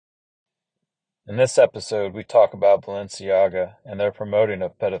In this episode, we talk about Balenciaga and their promoting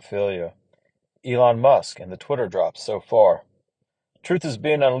of pedophilia, Elon Musk and the Twitter drops so far. Truth is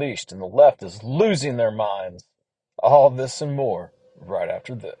being unleashed and the left is losing their minds. All this and more right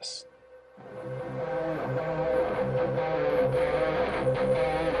after this.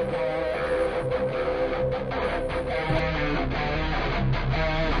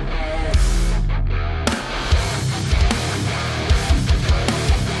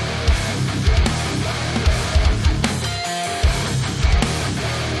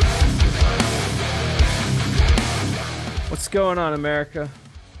 What's going on, America?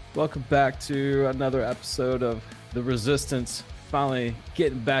 Welcome back to another episode of The Resistance. Finally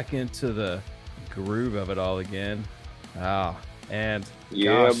getting back into the groove of it all again. And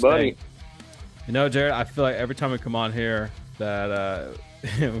Yeah, gosh, buddy. Jared, I feel like every time we come on here that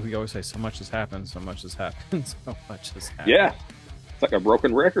we always say so much has happened, so much has happened, so much has happened. Yeah, it's like a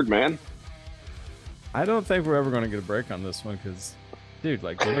broken record, man. I don't think we're ever going to get a break on this one because, dude,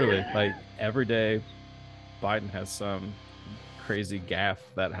 like literally, like every day Biden has some crazy gaffe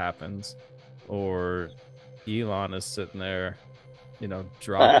that happens, or Elon is sitting there,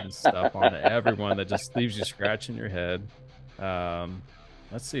 dropping stuff on everyone that just leaves you scratching your head.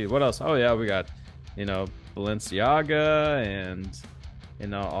 Let's see what else. Oh yeah, we got Balenciaga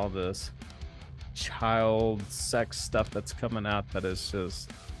and all this child sex stuff that's coming out that is just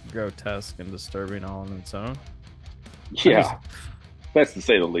grotesque and disturbing all on its own. Yeah, that's to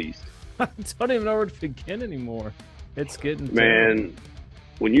say the least. I don't even know where to begin anymore. It's getting terrible. Man,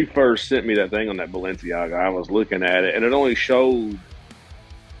 when you first sent me that thing on that Balenciaga, I was looking at it, and it only showed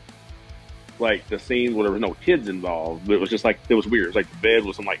like the scene where there was no kids involved. But it was just like it was weird. It was like the bed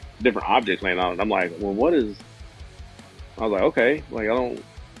with some like different objects laying on it. I'm like, well, what is? I was like, okay, like I don't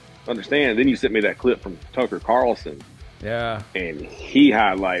understand. Then you sent me that clip from Tucker Carlson, Yeah. and he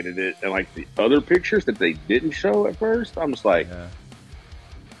highlighted it, and like the other pictures that they didn't show at first, I'm just like, Yeah.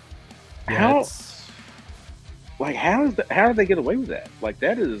 Yeah, how? Like how did they get away with that? Like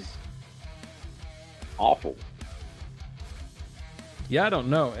that is awful. I don't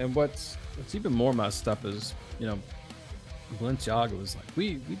know. And what's even more messed up is, Balenciaga was like,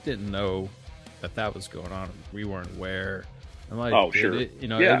 we didn't know that was going on. We weren't aware. I'm like, Oh, dude, sure. it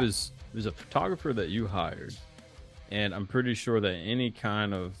Yeah. was a photographer that you hired, and I'm pretty sure that any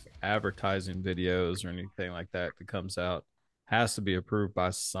kind of advertising videos or anything like that that comes out has to be approved by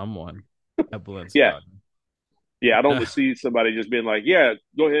someone at Yeah. Balenciaga. Yeah. I don't see somebody just being like, yeah,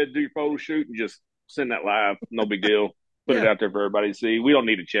 go ahead, do your photo shoot and just send that live. No big deal. Put it Yeah. out there for everybody to see. We don't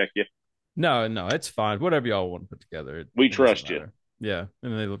need to check you. No, it's fine. Whatever y'all want to put together, We it doesn't trust you. matter. Yeah.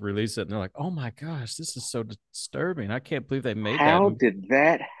 And they release it and they're like, oh my gosh, this is so disturbing. I can't believe they made that. How did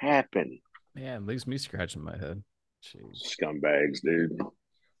that happen? Man, leaves me scratching my head. Jeez. Scumbags, dude.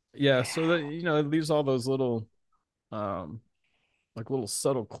 Yeah. So that, it leaves all those little, um, like little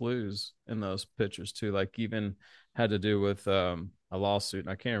subtle clues in those pictures too. Like even had to do with, a lawsuit. And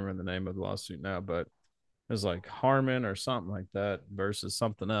I can't remember the name of the lawsuit now, but it was like Harmon or something like that versus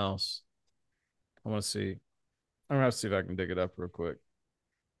something else. I want to see. I'm gonna have to see if I can dig it up real quick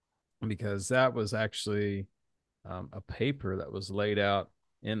because that was actually a paper that was laid out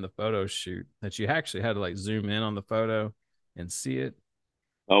in the photo shoot that you actually had to like zoom in on the photo and see it,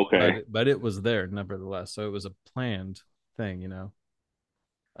 Okay. but it was there nevertheless. So it was a planned thing.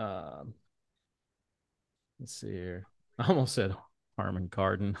 Um, let's see here. I almost said Harman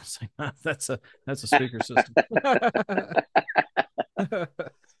Kardon. I was like, that's a speaker system.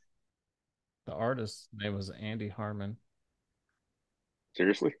 The artist's name was Andy Harmon.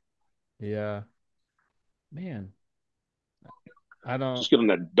 Seriously? Yeah, man. I don't. Just get on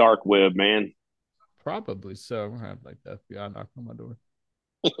that dark web, man. Probably so. We're gonna have like the FBI knock on my door.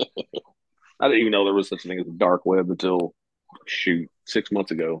 I didn't even know there was such a thing as a dark web until shoot 6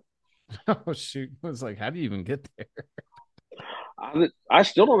 months ago. Oh shoot! I was like, how do you even get there? I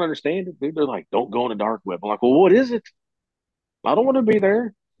still don't understand it, dude. They're like, don't go on the dark web. I'm like, well, what is it? I don't want to be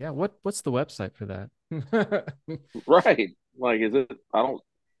there. Yeah, what's the website for that? Right. Like, is it? I don't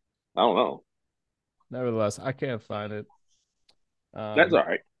know. Nevertheless, I can't find it. That's Um, all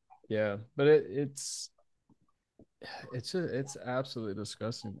right. yeah, but it's absolutely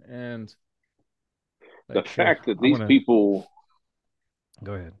disgusting. And The like here, fact that I these want to people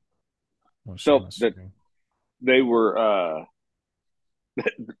go ahead. I want to share my felt that screen. they were,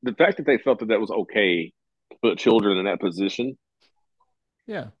 the fact that they felt that that was okay to put children in that position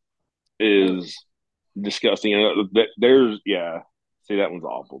Yeah, is disgusting. Yeah. See, that one's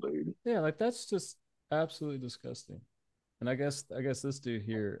awful, dude. yeah, like that's just absolutely disgusting. And I guess this dude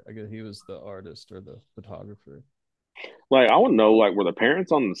here, I guess he was the artist or the photographer. Like, I want to know, like, were the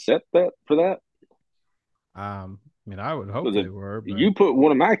parents on the set that for that? I mean, I would hope Because they if were, but you put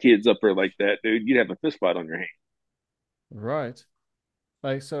one of my kids up there like that, dude, you'd have a fist fight on your hands. right.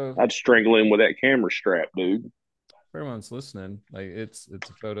 Like so, I'd strangle him with that camera strap, dude. for everyone's listening, like it's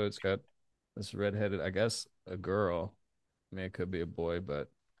a photo. It's got this redheaded, I guess, a girl. I mean, it could be a boy, but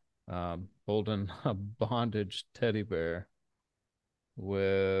holding a bondage teddy bear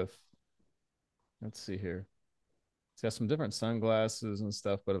with. Let's see here. It's got some different sunglasses and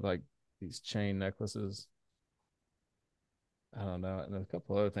stuff, but like these chain necklaces. I don't know, and a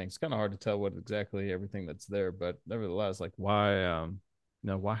couple other things. It's kind of hard to tell what exactly everything that's there, but nevertheless, like why,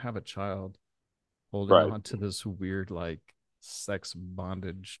 why have a child holding Right. on to this weird like sex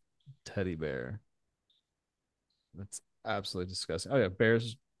bondage teddy bear? That's absolutely disgusting. Oh yeah,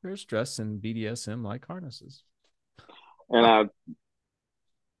 bears dressed in BDSM like harnesses. And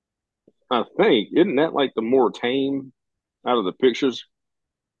I think isn't that like the more tame out of the pictures?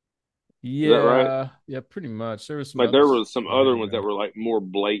 Is that right? Yeah, yeah, pretty much. There was some Like other there was some stuff other in ones that there. were like more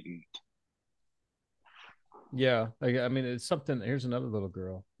blatant. Yeah, like I mean, it's something. Here's another little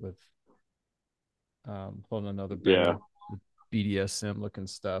girl with holding another Yeah, bear with BDSM looking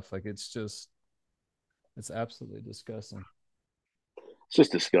stuff. Like it's absolutely disgusting. it's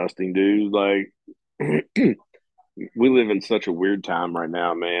just disgusting, dude. Like we live in such a weird time right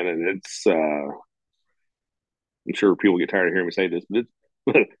now, man, and it's. I'm sure people get tired of hearing me say this,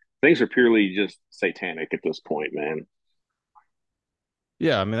 but things are purely just satanic at this point, man.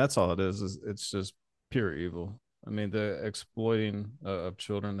 Yeah, I mean that's all it is it's just pure evil. I mean the exploiting of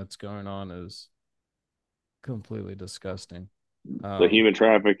children that's going on is completely disgusting. The Um, human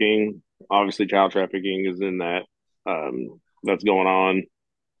trafficking, obviously, child trafficking is in that. That's going on.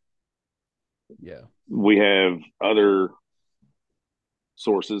 yeah. We have other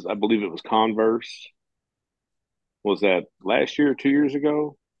sources. I believe it was Converse. Was that last year or 2 years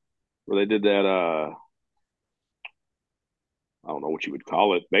ago? Where they did that I don't know what you would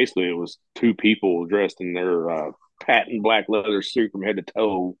call it. Basically it was two people dressed in their patent black leather suit from head to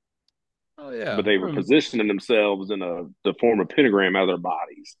toe, Oh but yeah. they were positioning themselves in a the form of pentagram out of their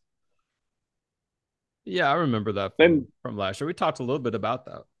bodies. Yeah, I remember that And from last year. We talked a little bit about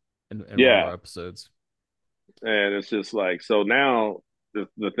that in one of yeah, our episodes. and it's just like so now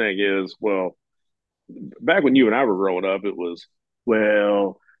the thing is, well, back when you and I were growing up, it was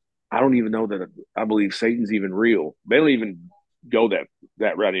well, I don't even know that I believe Satan's even real. They don't even go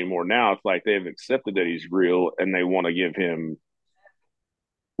that route anymore. Now it's like they've accepted that he's real and they want to give him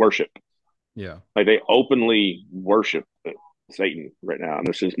worship. Yeah. Like they openly worship Satan right now, and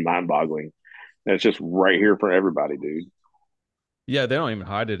it's just mind boggling. And it's just right here for everybody, dude. Yeah, they don't even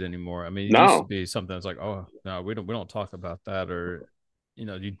hide it anymore. I mean, it used to No, be something that's like, oh no, we don't talk about that, or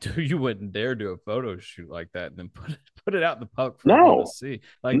you do you wouldn't dare do a photo shoot like that and then put it out in the public for everyone to no, see.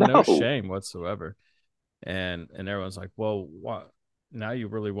 Like no no. shame whatsoever. And everyone's like, well, what? Now you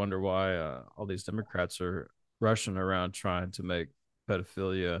really wonder why all these Democrats are rushing around trying to make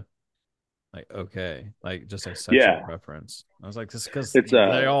pedophilia like okay, like just a sexual Yeah, preference. I was like, this because it's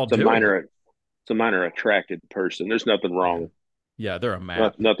they all do it. a minor attracted person. There's nothing Yeah, wrong, yeah, they're a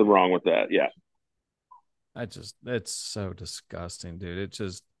map. nothing wrong with that. Yeah, It's so disgusting, dude. It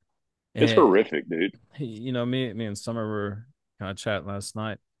just, it's eh, horrific, dude. me and Summer were kind of chatting last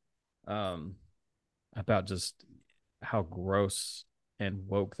night, um, about just how gross and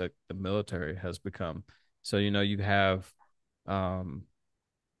woke that the military has become. So, you have, um,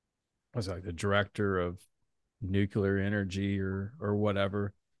 what's it like the director of nuclear energy or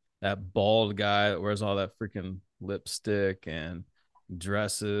whatever, that bald guy that wears all that freaking lipstick and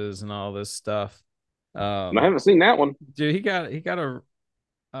dresses and all this stuff. And I Um, haven't seen that one. dude, he got a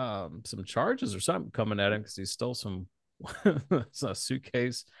some charges or something coming at him because he stole some a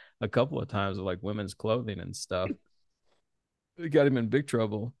suitcase a couple of times of like women's clothing and stuff. It got him in big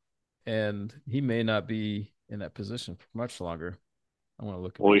trouble, and he may not be in that position for much longer. I want to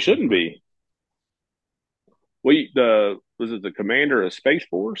look him Well, he up real shouldn't quick. be. We the was it the commander of Space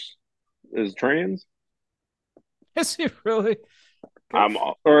Force is trans? Is he really good? I'm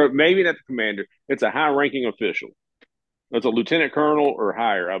or maybe not the commander. It's a high ranking official. It's a lieutenant colonel or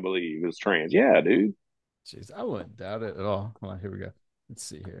higher, I believe, is trans. Yeah, dude. Jeez, I wouldn't doubt it at all. Hold on, here we go. Let's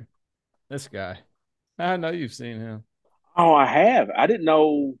see here. This guy. I know you've seen him. Oh, I have. I didn't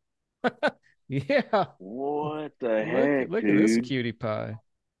know. Yeah. What the Look heck, look at this dude? cutie pie.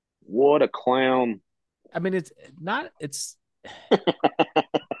 What a clown. I mean, it's not. It's.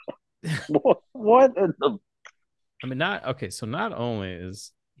 What in the I mean, not okay. So not only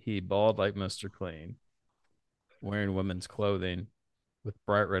is he bald like Mr. Clean, wearing women's clothing with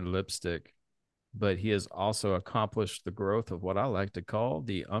bright red lipstick, but he has also accomplished the growth of what I like to call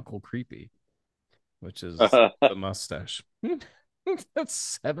the Uncle Creepy. which is the mustache.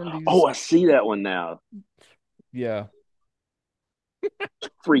 That's 70s. Oh, I see that one now. Yeah.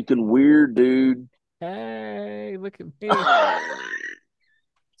 Freaking weird, dude. Hey, look at me.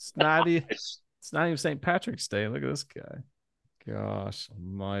 It's not, it's not even St. Patrick's Day. Look at this guy. Gosh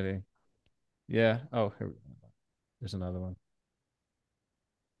almighty. Yeah. Oh, there's another one.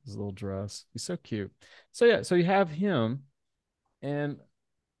 His little dress. He's so cute. So yeah, so you have him and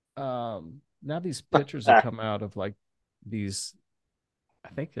now these pictures have come out of like these, I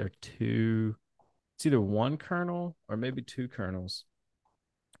think they're two, it's either one colonel or maybe two colonels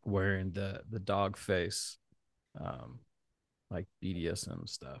wearing the dog face, um, like BDSM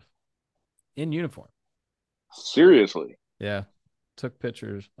stuff in uniform. Seriously. Yeah. Took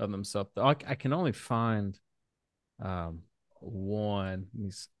pictures of themselves. I can only find one. Let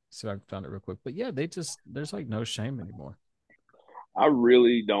me see if I can find it real quick. But yeah, they just there's like no shame anymore. I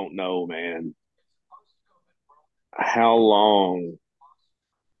really don't know, man, how long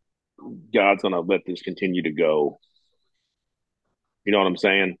God's going to let this continue to go. You know what I'm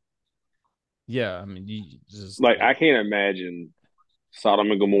saying? Yeah, I mean, you just Like, I can't imagine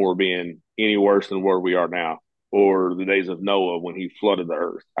Sodom and Gomorrah being any worse than where we are now, or the days of Noah when he flooded the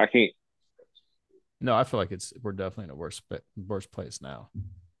earth. I can't, no, I feel like it's we're definitely in a worse place now.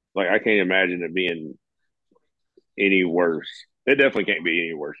 like, I can't imagine it being any worse. It definitely can't be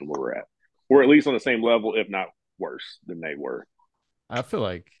any worse than where we're at. We're at least on the same level, if not worse than they were. I feel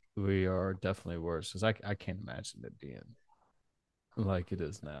like we are definitely worse because I can't imagine it being like it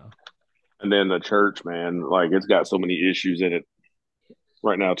is now. And then the church, man, like, it's got so many issues in it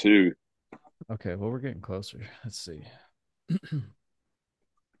right now, too. Okay, well, we're getting closer. Let's see.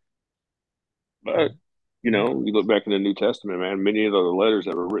 But, you look back in the New Testament, man, many of the letters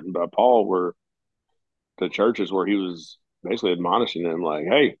that were written by Paul were to churches where he was basically admonishing them, like,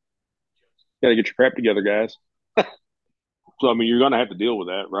 hey, you got to get your crap together, guys. So, I mean, you're going to have to deal with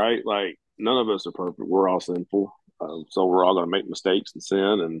that, right? Like, none of us are perfect. We're all sinful. So we're all going to make mistakes and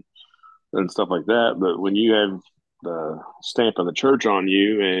sin and stuff like that. But when you have the stamp of the church on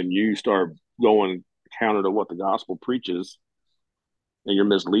you and you start going counter to what the gospel preaches and you're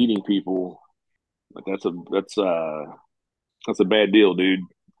misleading people, like that's a bad deal, dude.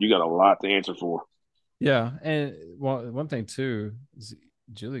 You got a lot to answer for. Yeah, and well, one thing too is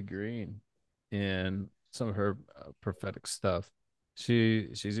Julie Green in some of her prophetic stuff.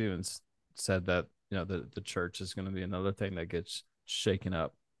 She's even said that the church is going to be another thing that gets shaken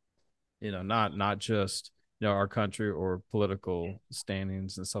up. Not just our country or political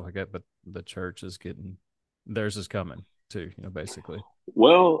standings and stuff like that, but the church is getting theirs is coming too. Basically.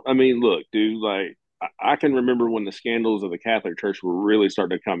 Well, I mean, look, dude, like I can remember when the scandals of the Catholic Church were really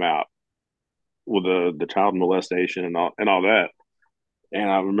starting to come out with the child molestation and all that. And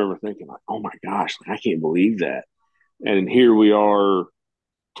I remember thinking like, oh my gosh, like, I can't believe that. And here we are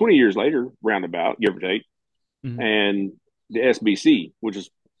 20 years later, roundabout, give or take, Mhm. and the SBC, which is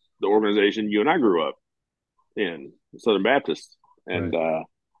the organization you and I grew up in, Southern Baptist. And Right.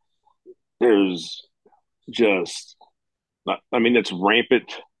 there's just, I mean, it's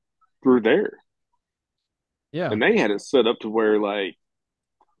rampant through there. Yeah. And they had it set up to where, like,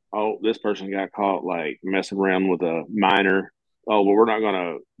 oh, this person got caught, like, messing around with a minor. Oh, well, we're not going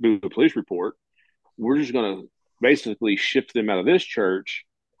to do the police report. We're just going to basically shift them out of this church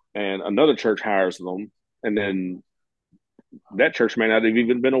and another church hires them. And then that church may not have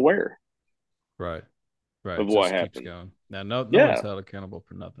even been aware Right. Right. of It what just keeps happened. going. Now, no one's Yeah. held accountable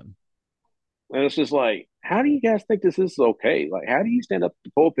for nothing. And it's just like, how do you guys think this is okay? Like, how do you stand up at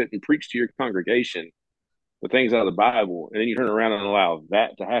the pulpit and preach to your congregation the things out of the Bible, and then you turn around and allow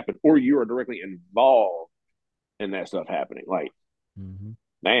that to happen, or you are directly involved in that stuff happening? Like, Hmm.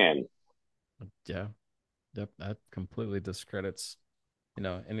 man, Yeah. That completely discredits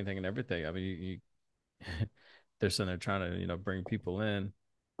anything and everything. I mean, they're sitting there trying to bring people in,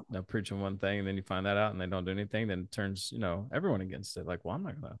 preaching one thing, and then you find that out, and they don't do anything. Then it turns everyone against it. Like, well, I'm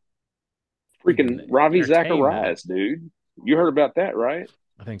not gonna freaking even Ravi entertain that. Zacharias, dude. You heard about that, right?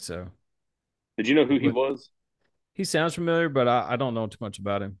 I think so. Did you know who he What was? he sounds familiar, but I don't know too much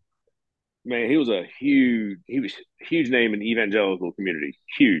about him. Man, he was a huge name in the evangelical community.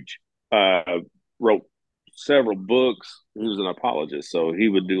 Huge. Wrote several books. He was an apologist, so he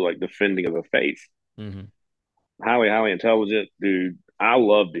would do like defending of the faith. Hmm. Highly, highly intelligent dude. I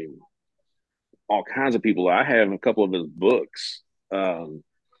loved him. All kinds of people. I have a couple of his books. Um,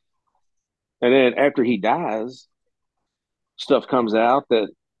 and then after he dies, stuff comes out that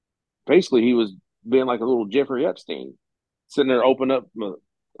basically he was being like a little Jeffrey Epstein, sitting there opening up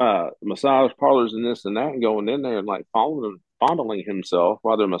massage parlors and this and that, and going in there and like following them fondling himself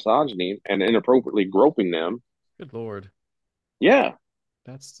while they're massaging him and inappropriately groping them. Good Lord. Yeah,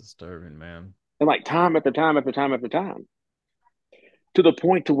 That's disturbing, man. and like time after time after time after time, to the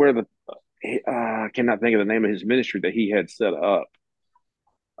point to where the I cannot think of the name of his ministry that he had set up.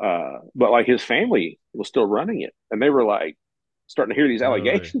 But like his family was still running it, and they were like starting to hear these Really?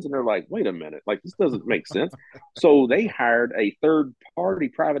 allegations, and they're like, "Wait a minute, like this doesn't make sense." So they hired a third party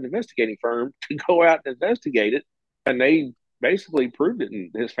private investigating firm to go out and investigate it, and they basically proved it.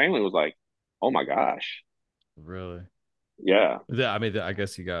 And his family was like, "Oh my gosh, Really? yeah." Yeah, I mean, I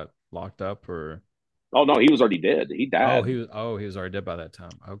guess he got locked up or Oh no, he was already dead. He died. he was already dead by that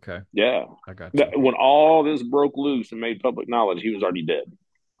time. Okay. Yeah. I got you. When all this broke loose and made public knowledge, he was already dead.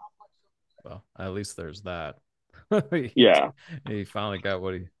 Well, at least there's that. he, Yeah. he finally got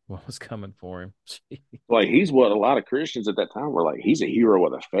what was coming for him. Like he's what a lot of Christians at that time were like. He's a hero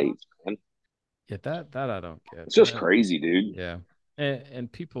of the faith, man. Yeah, that I don't get. It's just crazy, dude. Yeah, and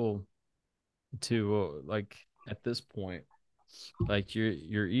people to like at this point, like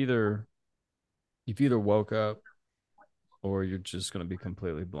you're either you've either woke up or you're just gonna be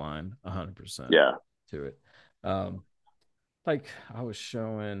completely blind, 100% Yeah. to it. Um, like I was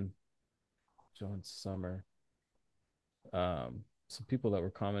showing Summer, some people that were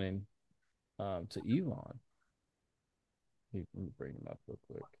commenting to Elon. Let me bring him up real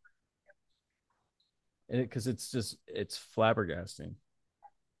quick, and because it's flabbergasting.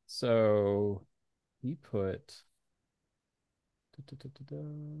 So he put.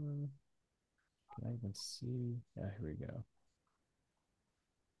 Can I even see? Yeah, here we go.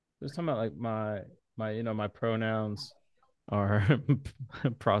 Just talking about like my my pronouns are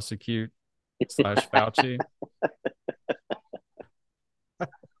prosecute slash Fauci.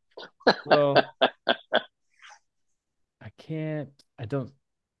 Well, I can't. I don't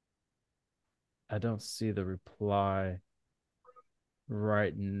see the reply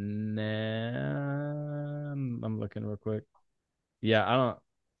right now. I'm looking real quick. Yeah, I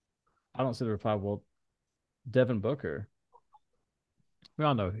don't see the reply. Well, Devin Booker. We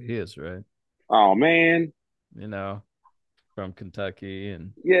all know who he is, right? Oh man. You know, from Kentucky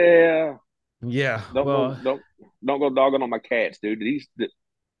and Yeah. yeah, Don't go. well, Don't go dogging on my cats, dude.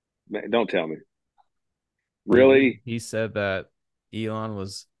 Man, don't tell me. he Really? he said that Elon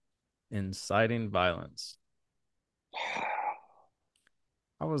was inciting violence.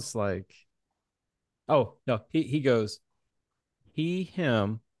 I was like, oh no, he goes,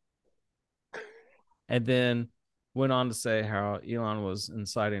 him, and then went on to say how Elon was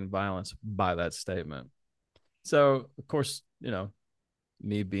inciting violence by that statement. So of course,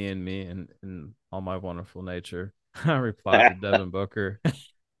 me being me and all my wonderful nature, I replied to Devin Booker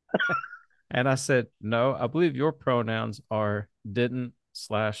and I said, no, I believe your pronouns are didn't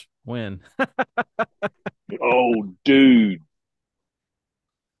slash win. Oh, dude.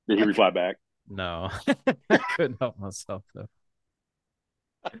 Did he I reply back? no, I couldn't help myself though.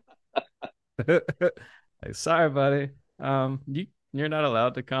 Like, sorry, buddy. You're not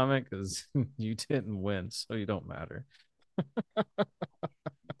allowed to comment because you didn't win, so you don't matter.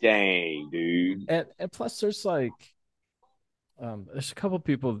 Dang, dude. And plus, there's a couple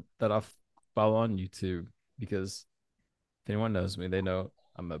people that I follow on YouTube because if anyone knows me, they know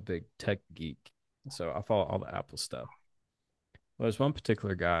I'm a big tech geek. So I follow all the Apple stuff. Well, there's one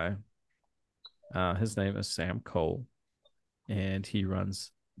particular guy. His name is Sam Cole, and he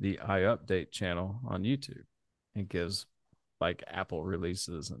runs the iUpdate channel on YouTube and gives like Apple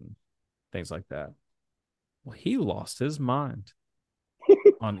releases and things like that. Well, he lost his mind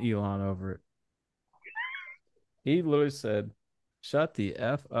on Elon over it. He literally said, "Shut the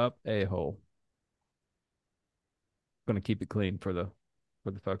f up, a hole." Going to keep it clean for the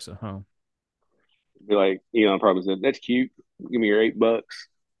folks at home. Be like, probably said, "That's cute. Give me your $8."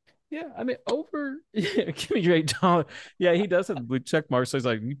 Yeah, I mean, over. Yeah, give me your $8. Yeah, he does have the blue check mark, so he's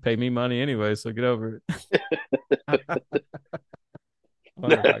like, "You pay me money anyway, so get over it." I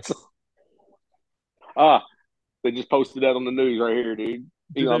wonder if I That's ah. They just posted that on the news right here, dude.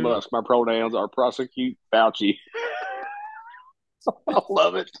 do. Elon They, Musk. My pronouns are prosecute Fauci. I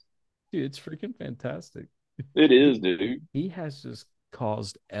love it. dude, it's freaking fantastic. It is, He dude. he has just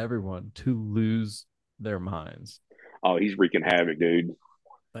caused everyone to lose their minds. Oh, he's wreaking havoc, dude.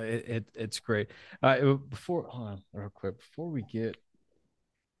 It's great. Before hold on real quick before we get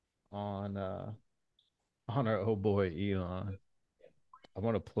on on our old boy Elon, I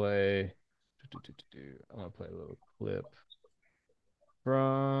want to play. I want to play a little clip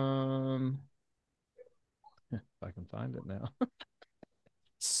from if I can find it now.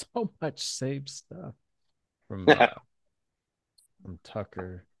 So much saved stuff from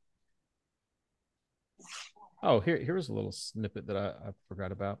Tucker. Oh, here's a little snippet that I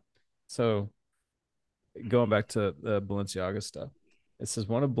forgot about. So going back to the Balenciaga stuff, it says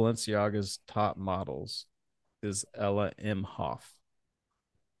one of Balenciaga's top models is Ella M. Hoff.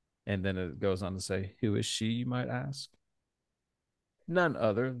 And then it goes on to say, who is she, you might ask? None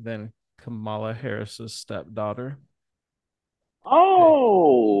other than Kamala Harris's stepdaughter. Say,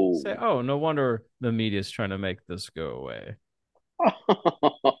 Oh, oh, no wonder the media is trying to make this go away.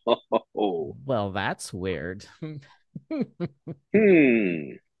 oh, Well, that's weird.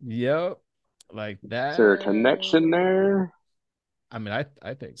 hmm. Yep. Like Is there a connection that. there? I mean,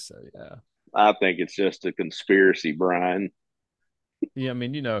 I think so, yeah. I think it's just a conspiracy, Brian. Yeah, I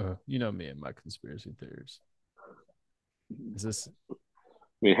mean, you know me and my conspiracy theories. Is this I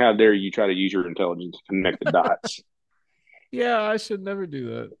mean, how dare you try to use your intelligence to connect the dots? Yeah, I should never do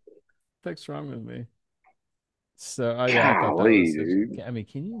that. What's wrong with me? So, oh yeah, I thought that Golly, was dude. I mean,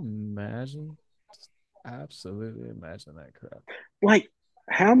 can you imagine? Just absolutely imagine that crap. Like,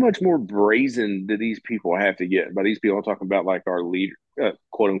 how much more brazen do these people have to get? By these people, I'm talking about like our leader,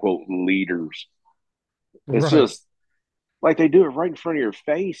 quote unquote, leaders. It's Right. just like they do it right in front of your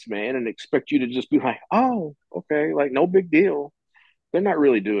face, man, and expect you to just be like, oh, okay, like no big deal. They're not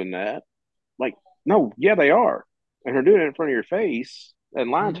really doing that. Like, no, yeah, they are. And they're doing it in front of your face and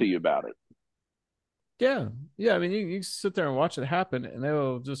lying to Mhm. you about it. Yeah. Yeah, I mean, you sit there and watch it happen and they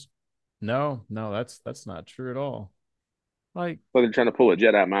will just no, no, that's not true at all. Like, But they're trying to pull a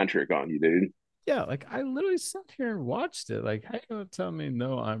Jedi mind trick on you, dude. yeah, like I literally sat here and watched it. Like, how you gonna tell me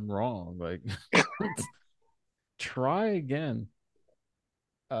no, I'm wrong? Like, try again.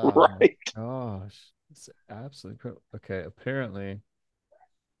 Oh my Right. gosh. It's absolutely okay. Apparently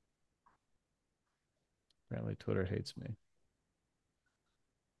Twitter hates me.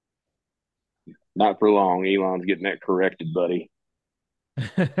 Not for long. Elon's getting that corrected, buddy.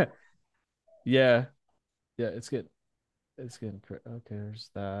 Yeah. Yeah, okay, there's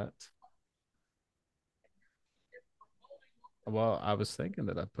that. Well, I was thinking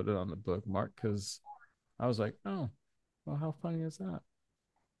that I put it on the bookmark because I was like, oh, well, how funny is that?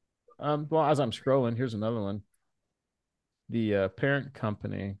 Well, as I'm scrolling, here's another one. The parent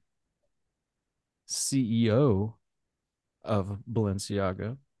company CEO of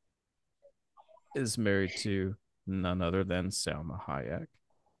Balenciaga is married to none other than Salma Hayek.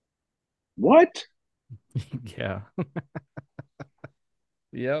 What? Yeah.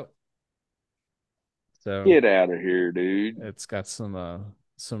 Yep. So Get out of here, dude. it's got some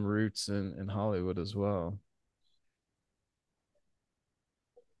roots in Hollywood as well.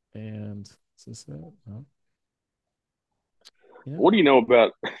 And is this it? No. You know? What do you know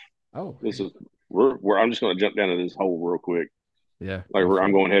about Oh, this? Is we're I'm just going to jump down to this hole real quick. yeah, Like go I'm for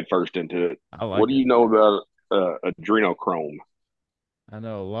it. going head first into it. I What like do it. you know about adrenochrome? I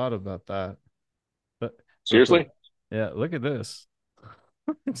know a lot about that. But but Seriously? yeah, look at this.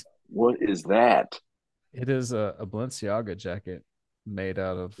 What is that? It is a Balenciaga jacket made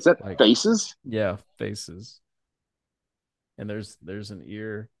out of Is that like faces? yeah, faces. And there's an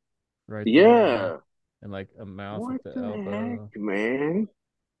ear right there Yeah. and like a mouth What at the the heck, elbow. man?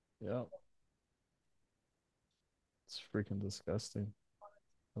 Yep. It's freaking disgusting.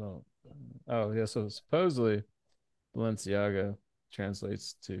 I don't Oh yeah, so supposedly Balenciaga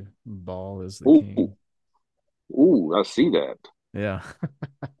translates to ball is the Ooh, king. ooh, I see that. Yeah.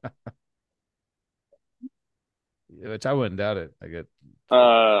 Which I wouldn't doubt it. I get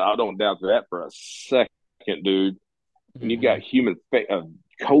I don't doubt that for a second, dude. And you got mm-mm.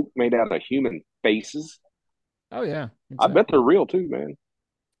 coat made out of human faces. Oh yeah, I bet they're exactly. real too, man.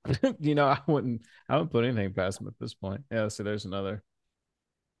 I wouldn't put anything past them at this point. Yeah, so there's another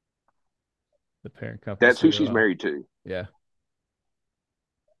the parent company That's who CEO. she's married to. Yeah.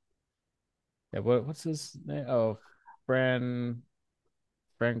 Yeah, what's his name? Oh, Fran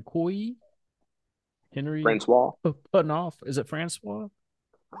Francois Henry Francois. putting off. Is it Francois?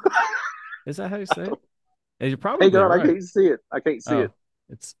 Is that how you say it? Yeah, you're Hey, probably God, I right. can't see it. I can't see Oh, it.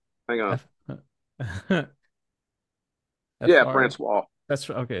 it's Hang on. F Yeah, FR. Francois. That's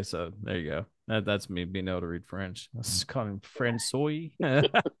okay. So there you go. That's me being able to read French. I was calling him Francois.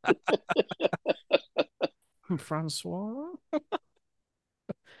 Francois.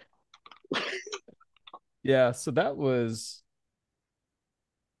 Yeah. So that was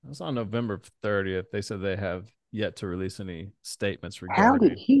on November 30th. They said they have yet to release any statements How did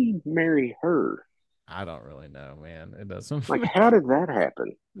regarding. he marry her? I don't really know, man. It doesn't Like, how did that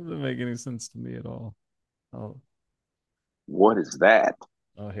happen? doesn't make any sense to me at all. Oh, What is that?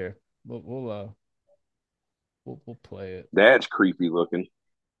 oh, here we'll play it. That's creepy looking.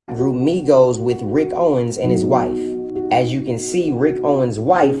 Drew Migos with Rick Owens and his wife. As you can see, Rick Owens'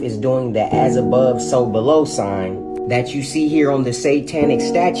 wife is doing the as above, so below sign that you see here on the satanic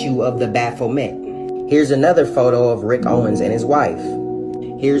statue of the Baphomet. Here's another photo of Rick Owens and his wife.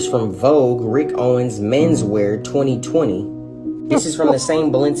 Here's from Vogue, Rick Owens Menswear 2020. This is from the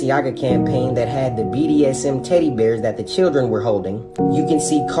same Balenciaga campaign that had the BDSM teddy bears that the children were holding. You can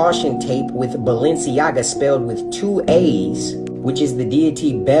see caution tape with Balenciaga spelled with two A's, which is the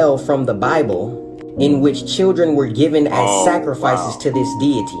deity Bel from the Bible, in which children were given as Oh, sacrifices wow. to this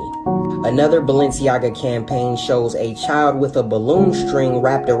deity. Another Balenciaga campaign shows a child with a balloon string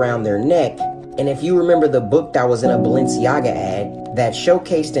wrapped around their neck. And if you remember the book that was in a Balenciaga ad that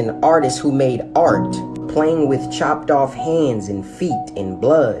showcased an artist who made art playing with chopped off hands and feet and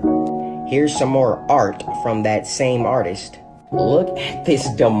blood. Here's some more art from that same artist. Look at this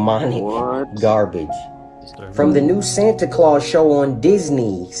demonic What? garbage. Disturbing. From the new Santa Claus show on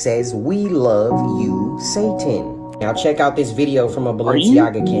Disney says, "We love you, Satan." Now check out this video from a Are you?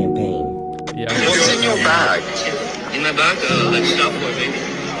 Balenciaga campaign. Yeah, I'm What's looking in at your that. bag? In my bag, like stuff for me.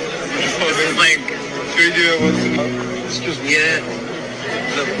 Like, should we do it? What's just yeah.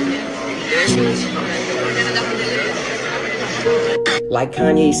 Look, Like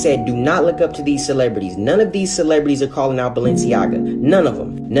Kanye said, do not look up to these celebrities. None of these celebrities are calling out Balenciaga. None of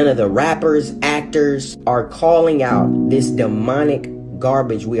them. None of the rappers, actors are calling out this demonic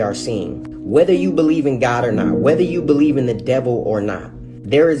garbage we are seeing. Whether you believe in God or not, whether you believe in the devil or not,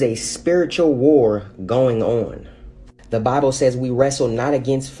 there is a spiritual war going on. The Bible says we wrestle not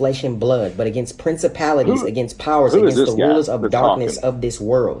against flesh and blood, but against principalities, Who against powers, who is against the this guy rulers of that's darkness talking? of this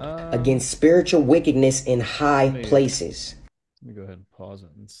world, Um, against spiritual wickedness in let high me places. let me go ahead and pause it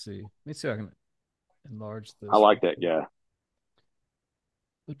and see. Let me see if I can enlarge I this. like that guy.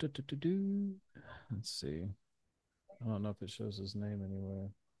 Let's see. I don't know if it shows his name anywhere.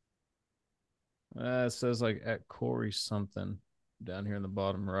 It says like at Corey something down here in the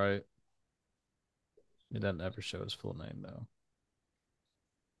bottom right. It doesn't ever show his full name though.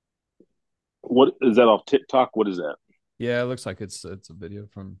 What is that off TikTok? What is that? Yeah, it looks like it's a video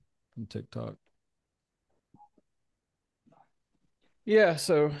from TikTok. Yeah,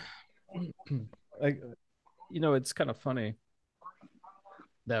 so like it's kind of funny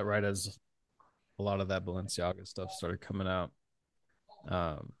that right as a lot of that Balenciaga stuff started coming out,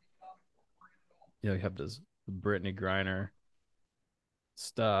 um, you have this Brittany Griner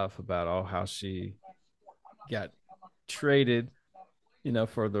stuff about how she got traded,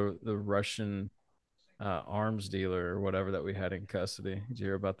 for the Russian arms dealer or whatever that we had in custody. Did you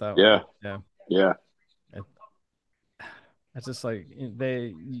hear about that one? Yeah, Yeah. yeah. It, it's just like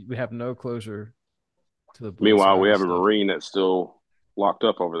we have no closure to the Meanwhile, we Balenciaga have a stuff. Marine that's still locked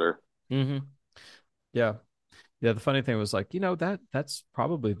up over there. Mm-hmm. Yeah. Yeah. The funny thing was like, that's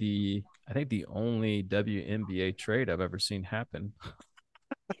probably I think the only WNBA trade I've ever seen happen.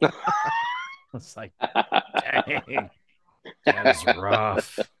 It's like, dang, that is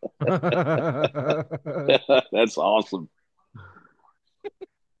rough. That's awesome.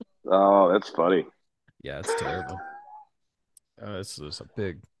 Oh, that's funny. Yeah, it's terrible. It's just a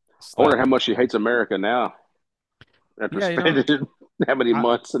big I wonder slap how in the much she hates face. America now after Yeah, spending how many I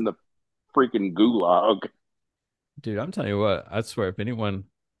months in the freaking gulag. dude, I'm telling you what, I swear if anyone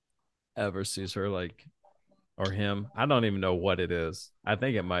ever sees her like or him, I don't even know what it is. I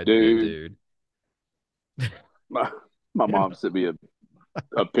think it might be a Dude, dude. my, my You mom sent me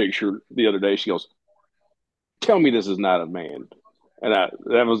a picture the other day. She goes, "Tell me this is not a man." And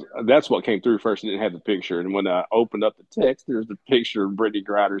that's what came through first. And didn't have the picture. And when I opened up the text, there's the picture of Brittany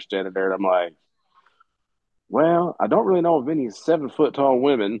Griner standing there. And I'm like, well, I don't really know of any 7 foot tall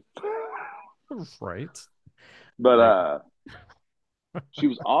women, right? but Like, she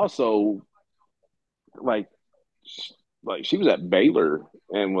was also like, she was at Baylor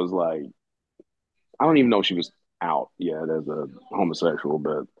and was like, I don't even know if she was out yet as a homosexual,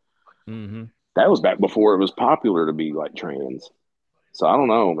 but mm-hmm. that was back before it was popular to be like trans. So I don't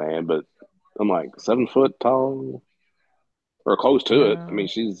know, man, but I'm like 7 foot tall or close to it. I Yeah, mean,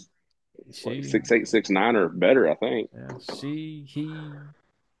 she's like she, 6'8", 6'9" or better, I think. yeah, he,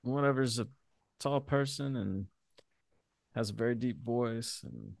 whatever's a tall person and has a very deep voice.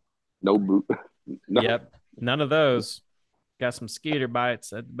 And No boot, no. yep, none of those. Got some skeeter bites.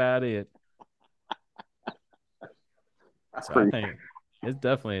 That's about it. So I think it's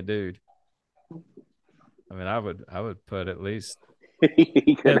definitely a dude. I mean, I would put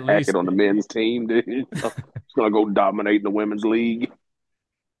He could at hack it least on the men's team, dude. He's gonna go dominate the women's league.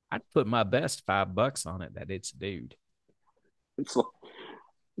 I'd put my best $5 on it that it's a dude. It's like,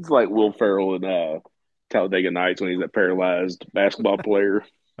 it's like Will Ferrell and Talladega Nights when he's that paralyzed basketball player.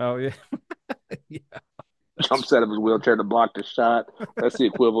 Oh yeah, yeah. jumps out of his wheelchair to block the shot. That's the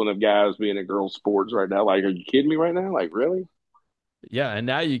equivalent of guys being in girls' sports right now. Like, are you kidding me right now? Like, really? Yeah, and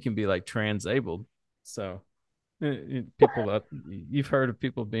now you can be like transabled. So people that you've heard of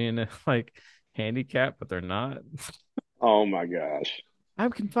people being like handicapped, but they're not. Oh my gosh.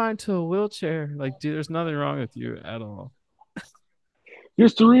 I'm confined to a wheelchair. Like, dude, there's nothing wrong with you at all.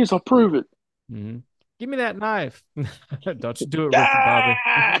 Yes, there is. I'll prove it. Mm-hmm. Give me that knife. Don't you do it, Ricky Bobby.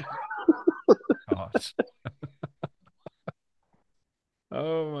 Ah! Gosh.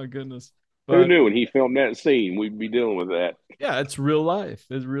 Oh my goodness. Who But knew when he filmed that scene we'd be dealing with that? yeah, it's real life.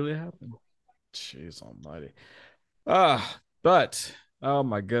 It really happened. Jeez almighty. But oh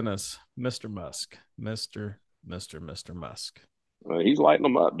my goodness, Mr. Musk. Mr. Musk. He's lighting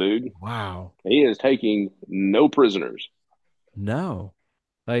them up, dude. Wow. He is taking no prisoners. No.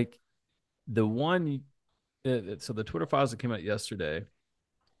 Like the one so the Twitter files that came out yesterday,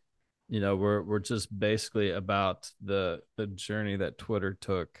 we're just basically about the journey that Twitter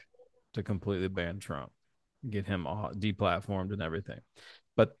took to completely ban Trump, get him deplatformed and everything.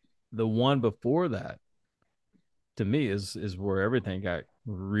 But the one before that, to me, is where everything got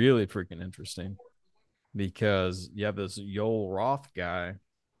really freaking interesting because you have this Yoel Roth guy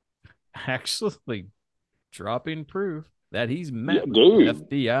actually dropping proof that he's Yeah, met with the dude.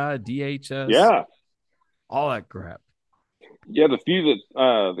 FBI, DHS, Yeah. all that crap. Yeah, the few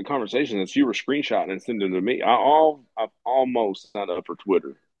that the conversation that you were screenshotting and sending to me, I've almost signed up for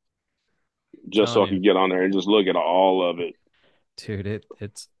Twitter just so Telling I you, could get on there and just look at all of it. dude,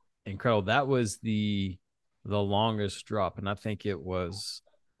 it's incredible. That was the longest drop, and I think it was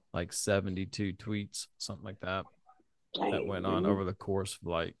like 72 tweets, something like that, that Dang, went on dude. over the course of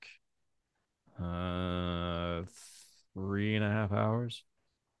like uh 3.5 hours,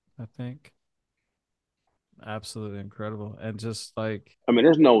 I think. Absolutely incredible. And just like, I mean,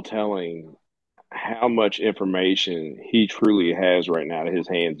 there's no telling how much information he truly has right now to his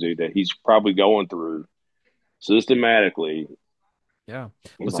hands, dude, that he's probably going through systematically. yeah.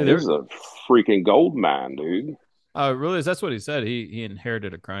 Well, He's see, like, this is there a freaking gold mine, dude. really is. That's what he said. He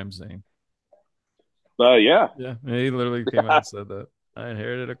inherited a crime scene. Yeah. Yeah. He literally came out and said that. I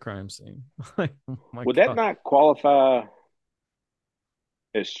inherited a crime scene. Like, oh my Would that God. not qualify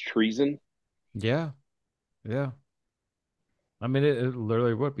as treason? Yeah. Yeah. I mean, it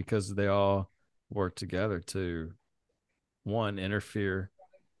literally would because they all work together to one, interfere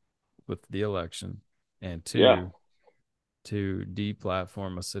with the election, and Yeah. two, to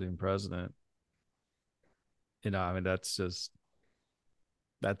deplatform a sitting president. I mean, that's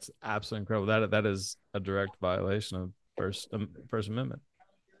absolutely incredible. That is a direct violation of First Amendment.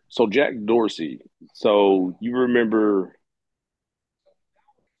 So Jack Dorsey. So you remember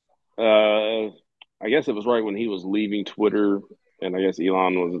I guess it was right when he was leaving Twitter and I guess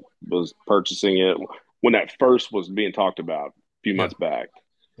Elon was purchasing it when that first was being talked about a few Yeah, months back.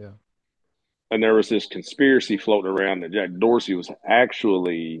 yeah. And there was this conspiracy floating around that Jack Dorsey was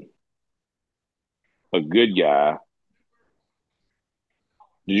actually a good guy.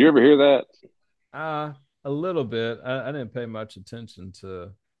 Did you ever hear that? Uh a little bit. I didn't pay much attention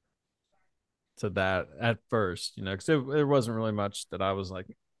to that at first, because it wasn't really much that I was like,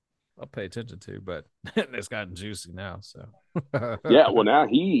 I'll pay attention to, but it's gotten juicy now. So, Yeah, well, now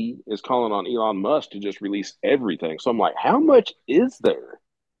he is calling on Elon Musk to just release everything. So I'm like, how much is there?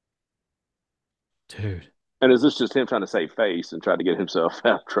 dude. And is this just him trying to save face and try to get himself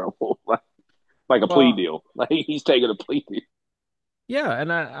out of trouble? Like a plea Well, deal. Like he's taking a plea deal. yeah,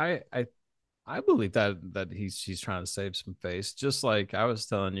 and I believe that he's trying to save some face. Just like I was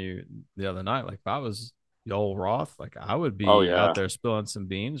telling you the other night, like if I was the old Roth, like I would Oh be out yeah. there spilling some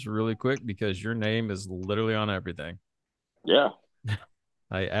beans really quick because your name is literally on everything. Yeah.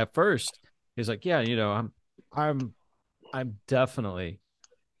 I at first he's like, yeah, I'm I'm definitely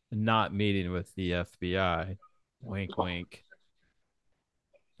not meeting with the FBI. Wink, wink.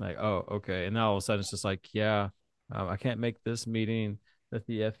 Like, oh, okay. And now all of a sudden it's just like, yeah, I can't make this meeting with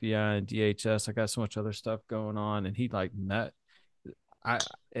the FBI and DHS. I got so much other stuff going on. And he like met, I,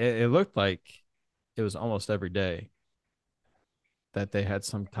 it looked like it was almost every day that they had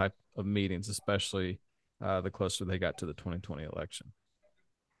some type of meetings, especially the closer they got to the 2020 election,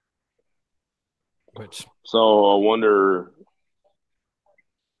 which, So I wonder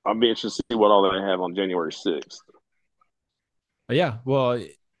I'll be interested to see what all they have on January 6th. yeah, well,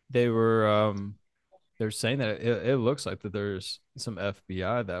 they were, they're saying that it looks like that there's some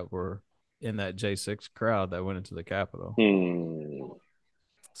FBI that were in that J6 crowd that went into the Capitol. Hmm.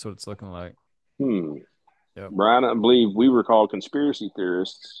 That's what it's looking like. Hmm. Yep. Brian, I believe we were called conspiracy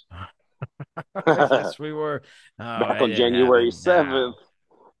theorists Yes, we were. Oh, back it on didn't January happen. 7th.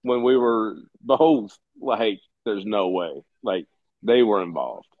 No. when we were both like, "There's no way." Like they were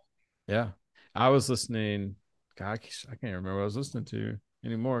involved. Yeah. I was listening. God, I can't remember what I was listening to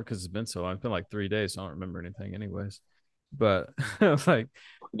anymore because it's been so long. It's been like 3 days, so I don't remember anything, anyways. But like,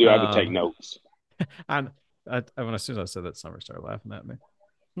 Dude, I had to take um, notes. I, when as soon as I said that, Summer started laughing at me.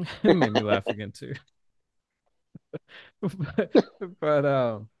 It made me laugh again too.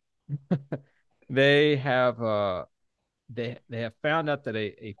 but they have they have found out that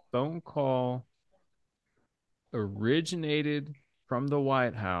a phone call originated from the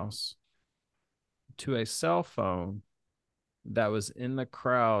White House to a cell phone that was in the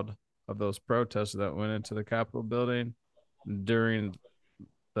crowd of those protesters that went into the Capitol building during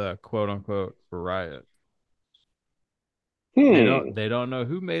the quote unquote riot. Hmm. They don't know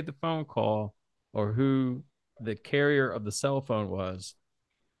who made the phone call or who the carrier of the cell phone was,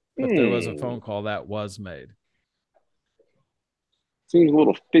 but there was a Hmm. phone call that was made. Seems a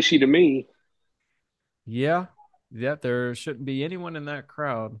little fishy to me. Yeah, yeah, there shouldn't be anyone in that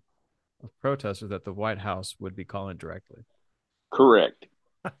crowd of protesters that the White House would be calling directly. Correct.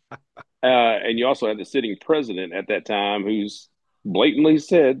 And you also had the sitting president at that time who's blatantly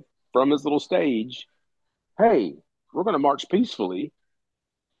said from his little stage, "Hey, we're going to march peacefully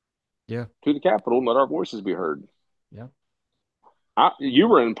Yeah, to the Capitol and let our voices be heard." yeah, You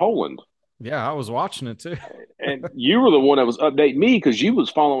were in Poland, yeah. I was watching it too. and you were the one that was updating me because you was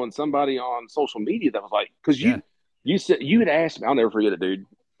following somebody on social media that was like, because Yeah. you said you had asked me, I'll never forget it, dude,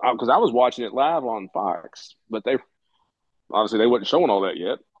 because I was watching it live on Fox, but they obviously they wasn't showing all that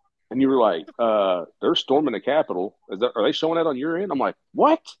yet. And you were like, they're storming the Capitol. Are they showing that on your end? I'm like,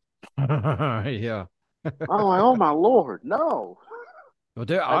 what? Yeah. I'm like, oh my Lord, no. Well,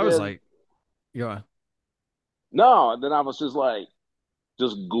 dude, I And was then like, yeah, no, and then I was just like,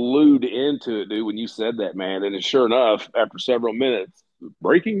 just glued into it, dude, when you said that, man. And then sure enough, after several minutes,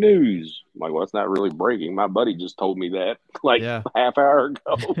 breaking news. I'm like, well, it's not really breaking. My buddy just told me that like yeah. a half hour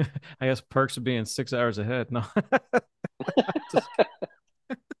ago. I guess perks of being 6 hours ahead. No, just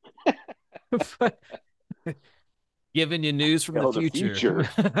giving you news from the Oh, the future.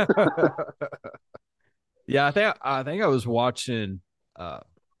 future. Yeah, I think I was watching. I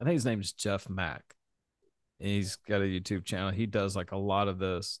think his name is Jeff Mack. And he's got a YouTube channel. He does like a lot of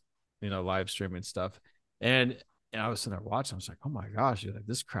this, live streaming stuff. And, and I was sitting there watching. I was like, oh my gosh, like,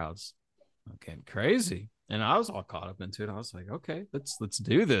 this crowd's getting crazy. And I was all caught up into it. I was like, okay, let's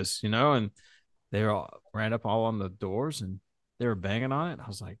do this, And they were all ran up all on the doors and they were banging on it. I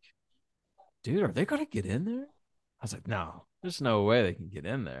was like, dude, are they gonna get in there? I was like, no, there's no way they can get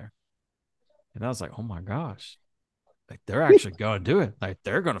in there. And I was like, oh my gosh, like they're actually going to do it. Like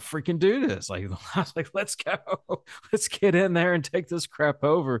they're going to freaking do this. Like I was like, let's go, let's get in there and take this crap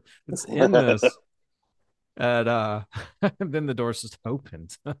over. Let's end this. And and then the doors just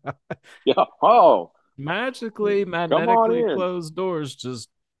opened. Yeah. Oh, Magically, come on magnetically in. closed doors just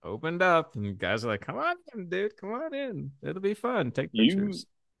opened up, and guys are like, "Come on in, dude. Come on in. It'll be fun. Take You pictures."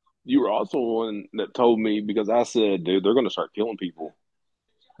 you were also one that told me because I said, dude, they're going to start killing people.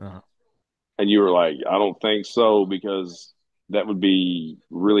 Uh, And you were like, I don't think so because that would be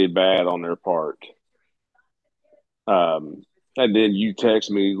really bad on their part. Um, and then you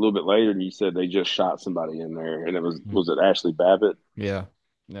texted me a little bit later and you said they just shot somebody in there, and was it Ashley Babbitt? yeah,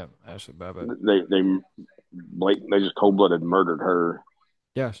 yeah. Ashley Babbitt. They blatant they just cold blooded murdered her.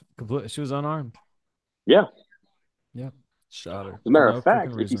 Yeah, completely. She was unarmed. Yeah, Yeah, shot her as a for matter of no freaking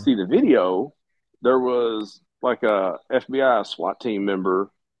fact, if you reason. see the video, there was like a FBI SWAT team member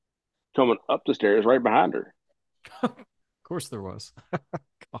coming up the stairs right behind her. Of course, there was.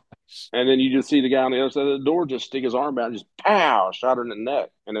 Gosh. And then you just see the guy on the other side of the door just stick his arm out and just pow, shot her in the neck,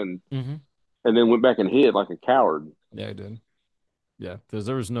 Mm-hmm. and then went back and hid like a coward. Yeah, I did. Yeah, because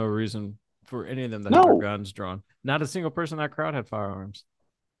there was no reason for any of them to have their No, guns drawn. Not a single person in that crowd had firearms.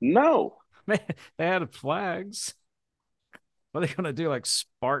 no. They had flags. What are they gonna do? Like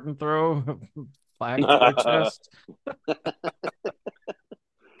Spartan throw flag to their chest?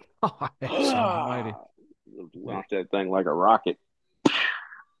 Gosh, almighty. Launch that thing like a rocket.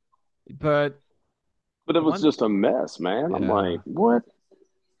 But But it was one, just a mess, man. I'm like, yeah. what?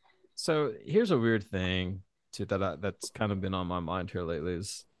 So here's a weird thing too that's kind of been on my mind here lately.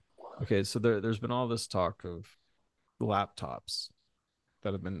 Is okay. So there's been all this talk of laptops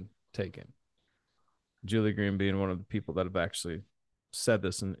that have been taken. Julie Green being one of the people that have actually said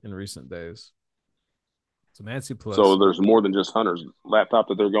this in recent days. So Nancy So Pelosi, there's more than just Hunter's laptop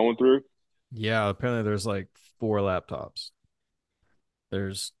that they're going through. yeah, apparently there's like four laptops.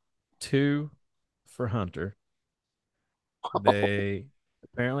 There's two for Hunter. They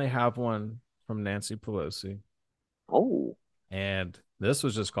apparently have one from Nancy Pelosi, Oh, and This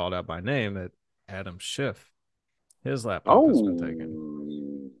was just called out by name that Adam Schiff, his laptop has been taken,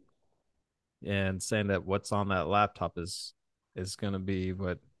 Oh, and saying that what's on that laptop is going to be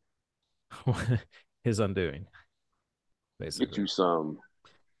what his undoing, get basically. you some.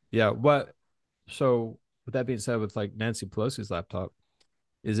 Yeah. What? So with that being said, with like Nancy Pelosi's laptop,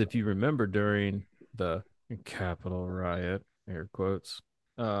 is if you remember during the Capitol riot, air quotes,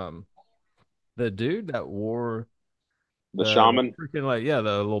 um, the dude that wore The the shaman. freaking like the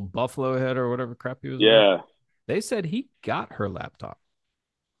little buffalo head or whatever crap he was wearing, Yeah. they said he got her laptop.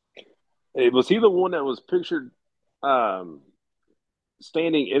 Was he the one that was pictured um,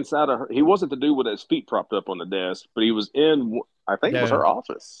 standing inside of her? He wasn't the dude with his feet propped up on the desk, but he was in, I think it was Yeah, her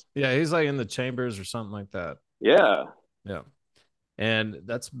office. yeah, he's like in the chambers or something like that. Yeah. Yeah, and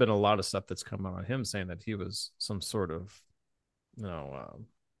that's been a lot of stuff that's come out on him saying that he was some sort of you know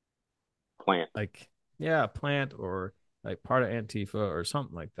Plant. like plant or like part of Antifa or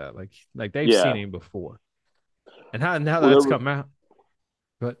something like that. Like they've seen Yeah. him before, and how now Well, there that's was, come out.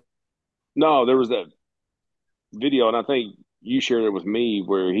 But no, there was that video, and I think you shared it with me,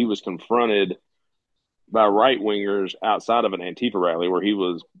 where he was confronted by right wingers outside of an Antifa rally where he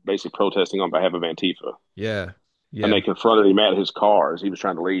was basically protesting on behalf of Antifa. yeah, And yeah, they confronted him at his car as he was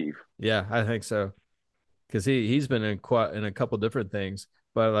trying to leave. yeah, I think so because he's been in quite in a couple different things,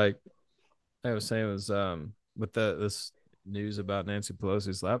 but like I was saying was with the this news about Nancy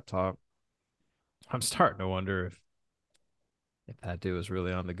Pelosi's laptop, I'm starting to wonder if that dude was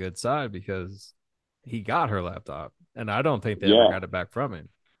really on the good side because he got her laptop, and I don't think they ever Yeah. got it back from him.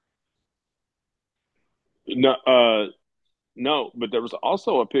 No, no, but there was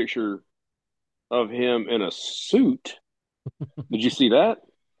also a picture of him in a suit. Did you see that?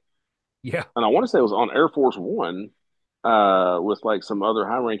 Yeah, And I want to say it was on Air Force One, with like some other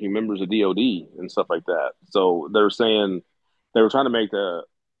high ranking members of DOD and stuff like that. So they're saying they were trying to make the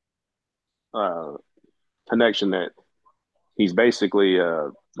uh, connection that he's basically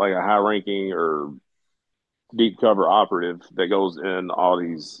like a high ranking or deep cover operative that goes in all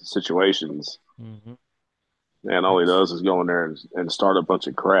these situations. mm-hmm. And all he does is go in there and start a bunch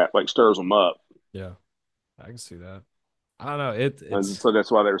of crap, like stirs them up. Yeah, I can see that. I don't know. It And it's so that's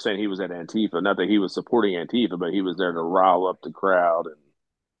why they were saying he was at Antifa. Not that he was supporting Antifa, but he was there to rile up the crowd,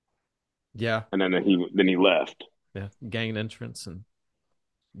 yeah, and then he left. yeah, gang entrance and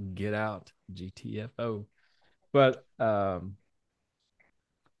get out GTFO. But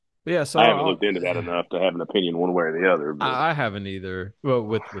yeah, so I haven't looked into that enough to have an opinion one way or the other, but I haven't either. Well,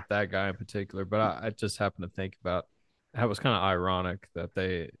 with that guy in particular, but I just happened to think about how it was kind of ironic that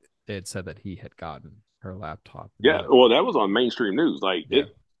they had said that he had gotten her laptop, and yeah. that Well, that was on mainstream news. Like yeah,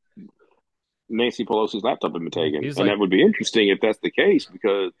 it, Nancy Pelosi's laptop had been taken, he's and like, that would be interesting if that's the case.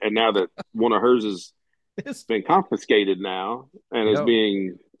 Because and now that one of hers has this, been confiscated now and is yep,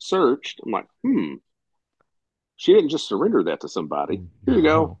 being searched, I'm like, she didn't just surrender that to somebody. Here you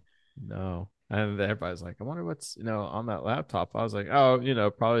go. no, no, and everybody's like, I wonder what's on that laptop. I was like, oh,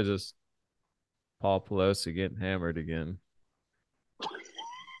 probably just Paul Pelosi getting hammered again.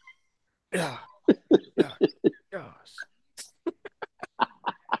 Yeah, yeah, gosh.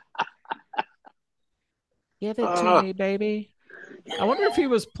 Give it to Uh, me, baby. I wonder if he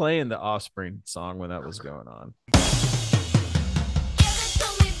was playing the Offspring song when that was going on.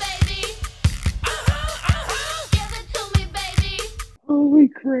 Holy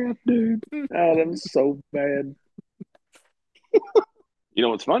crap, dude! Oh, that was so bad. You know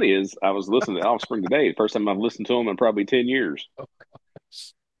what's funny is I was listening to Offspring today. First time I've listened to them in probably 10 years.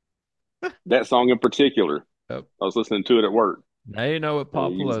 That song in particular, Yep. I was listening to it at work, Now you know what and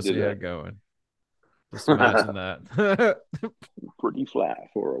Paul you just did Pelosi that. had going. Just imagine that. Pretty fly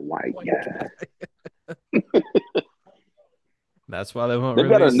for a white White guy. guy. That's why they won't They've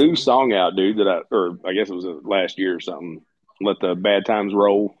got a release. new song out, dude. Or I guess it was last year or something. Let the bad times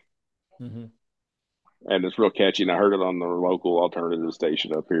roll, Mhm. and it's real catchy. And I heard it on the local alternative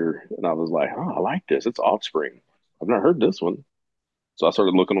station up here, and I was like, "Oh, I like this. It's Offspring. I've not heard this one." So I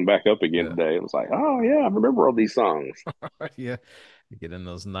started looking them back up again Yeah. today. I was like, "Oh yeah, I remember all these songs." Yeah. You get in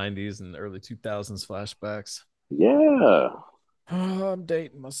those 90s and early 2000s flashbacks. Yeah. Oh, I'm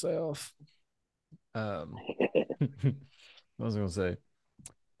dating myself. I was going to say,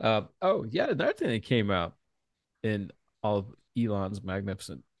 oh, yeah. Another thing that came out in all of Elon's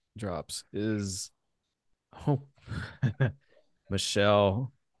magnificent drops is oh,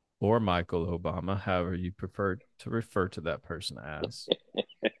 Michelle or Michael Obama, however you prefer to refer to that person as,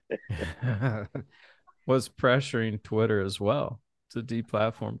 was pressuring Twitter as well to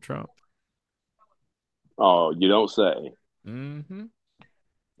deplatform Trump. Oh, you don't say. Mm-hmm.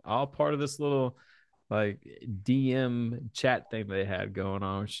 All part of this little like DM chat thing they had going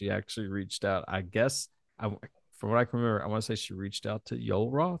on. She actually reached out. I guess from what I can remember, I want to say she reached out to Yoel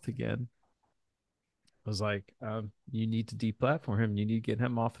Roth again. I was like, you need to deplatform him. You need to get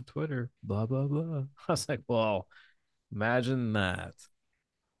him off of Twitter. Blah blah blah. I was like, well, imagine that.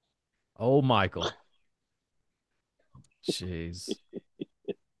 Oh, Michael. Jeez.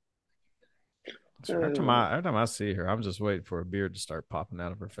 So every time I see her, I'm just waiting for a beard to start popping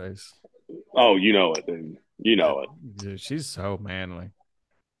out of her face. Oh, you know it, dude. You Uh, know it. Dude, she's so manly,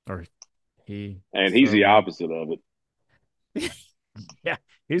 or he And he's so the man. opposite of it. Yeah,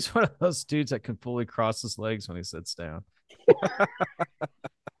 he's one of those dudes that can fully cross his legs when he sits down.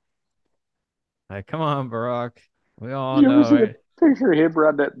 Like, come on, Barack. We all Did you ever know see the it. picture of him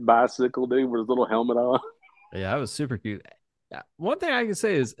riding that bicycle, dude, with his little helmet on? Yeah, that was super cute. Yeah, one thing I can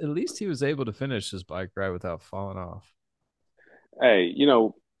say is at least he was able to finish his bike ride without falling off. Hey,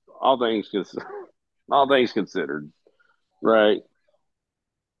 all things all things considered, right?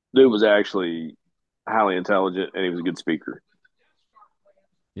 Dude was actually highly intelligent and he was a good speaker.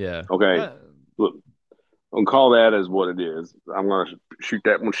 Yeah. Okay, look, I'm gonna call that as what it is. I'm gonna shoot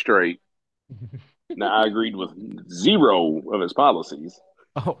that one straight. Now, I agreed with zero of his policies,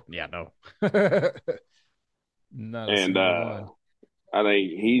 Oh, yeah, no. Not a and single one. I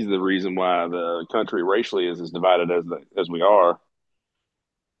think he's the reason why the country racially is as divided as we are. At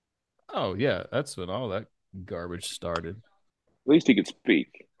Oh, yeah, that's when all that garbage started. least he could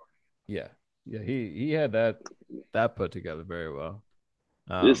speak. Yeah. Yeah, he had that put together very well.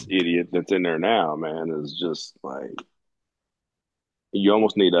 This Um, idiot that's in there now, man, is just like you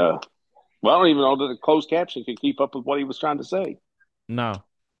almost need a. Well, I don't even know that the closed caption could keep up with what he was trying to say. no.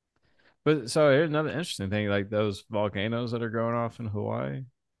 But so here's another interesting thing, like those volcanoes that are going off in Hawaii.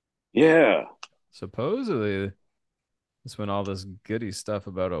 Yeah, Supposedly, that's when all this goody stuff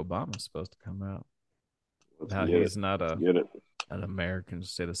about Obama's supposed to come out. let's How get it. he's not Let's a get it. an American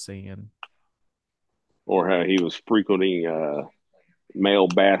citizen. Or how he was frequenting male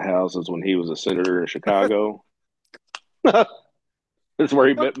bathhouses when he was a senator in Chicago. That's where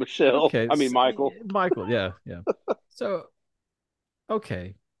he met Michelle. Okay, I mean, Michael. Michael, yeah, yeah. So,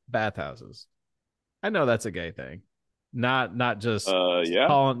 okay, bathhouses. I know that's a gay thing. Not just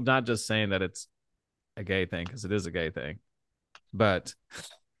Yeah. not just saying that it's a gay thing because it is a gay thing. But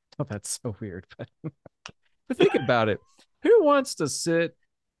oh, that's so weird. But think about it. Who wants to sit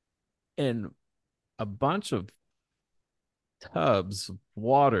in a bunch of tubs of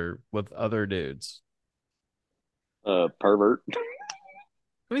water with other dudes? Pervert.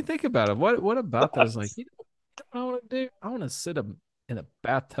 I mean, think about it. What about that is like, what I want to do? I want to sit in a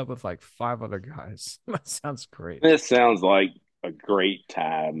bathtub with like five other guys. That sounds great. This sounds like a great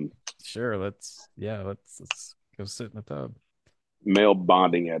time. Sure, let's go sit in the tub. Male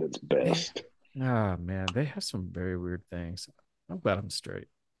bonding at its They, best. man, they have some very weird things. I'm glad I'm straight.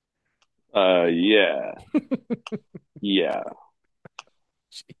 Yeah. Yeah.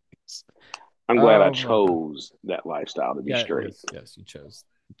 Jeez. I'm glad I Oh my god. chose that lifestyle to be Yeah, straight. yes, you chose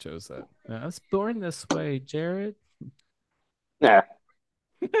that. I was born this way, Jared. Yeah.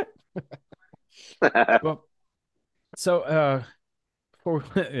 Well, so before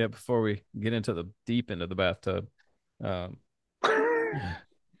yeah, before we get into the deep end of the bathtub, um, I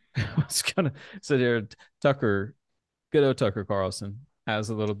was gonna sit here. Tucker, good old Tucker Carlson, has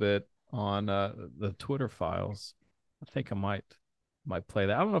a little bit on the Twitter files. I think I might play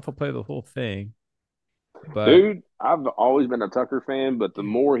that. I don't know if I'll play the whole thing, but Dude, I've always been a Tucker fan, but the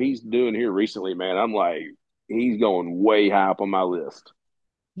more he's doing here recently, man, I'm like, he's going way high up on my list,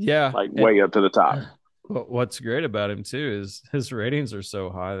 yeah, like and way up to the top. what's great about him too is his ratings are so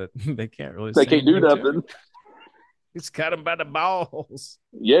high that they can't really They say can't do anything to him. nothing. He's got him by the balls.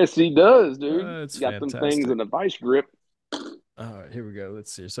 Yes, he does, dude. It's Got them things fantastic. in a vice grip. All right, here we go.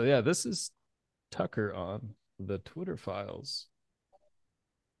 Let's see. So yeah, this is Tucker on the Twitter files.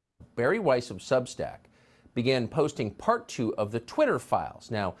 Barry Weiss of Substack began posting part 2 of the Twitter files.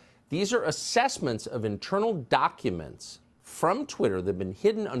 Now, these are assessments of internal documents from Twitter that have been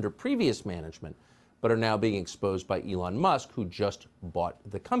hidden under previous management, but are now being exposed by Elon Musk, who just bought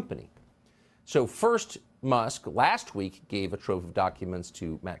the company. So first, Musk last week gave a trove of documents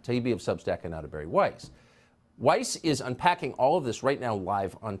to Matt Taibbi of Substack and now to Barry Weiss. Weiss is unpacking all of this right now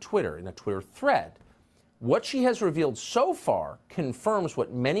live on Twitter in a Twitter thread. What she has revealed so far confirms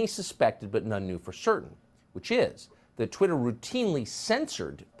what many suspected but none knew for certain, which is that Twitter routinely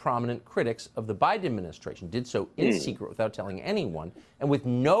censored prominent critics of the Biden administration, did so in secret without telling anyone, and with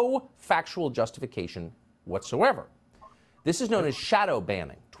no factual justification whatsoever. This is known as shadow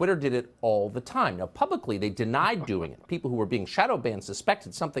banning. Twitter did it all the time. Now, publicly, they denied doing it. People who were being shadow banned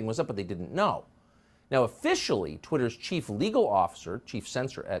suspected something was up, but they didn't know. Now, officially, Twitter's chief legal officer, chief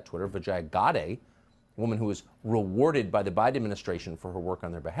censor at Twitter, Vijay Gadde, a woman who was rewarded by the Biden administration for her work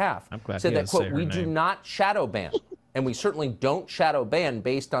on their behalf, I'm glad he said had that, to say quote, her we do name. not shadow ban, and we certainly don't shadow ban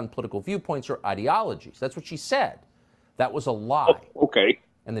based on political viewpoints or ideologies. That's what she said. That was a Oh, lie. okay.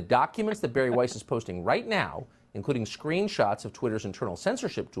 And the documents that Barry Weiss is posting right now, including screenshots of Twitter's internal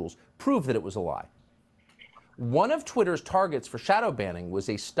censorship tools, prove that it was a lie. One of Twitter's targets for shadow banning was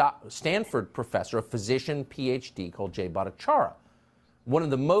a Stanford professor, a physician PhD called Jay Bhattacharya, one of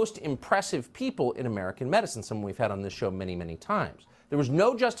the most impressive people in American medicine, someone we've had on this show many, many times. There was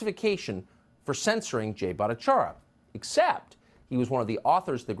no justification for censoring Jay Bhattacharya, except he was one of the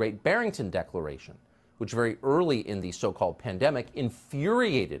authors of the Great Barrington Declaration, which very early in the so-called pandemic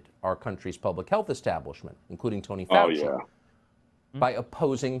infuriated our country's public health establishment, including Tony Oh Fauci, yeah. by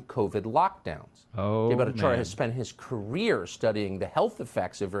opposing COVID lockdowns. Jay Oh Bhattacharya man, has spent his career studying the health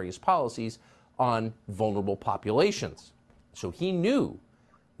effects of various policies on vulnerable populations. So he knew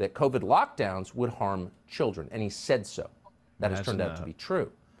that COVID lockdowns would harm children, and he said so. That has imagine turned out to that. be true.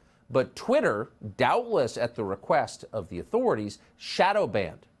 But Twitter, doubtless at the request of the authorities, shadow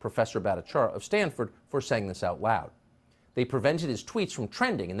banned Professor Bhattacharya of Stanford for saying this out loud. They prevented his tweets from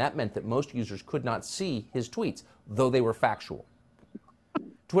trending, and that meant that most users could not see his tweets, though they were factual.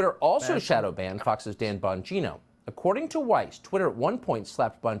 Twitter also shadow banned Fox's Dan Bongino. According to Weiss, Twitter at one point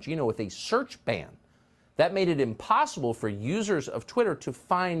slapped Bongino with a search ban. That made it impossible for users of Twitter to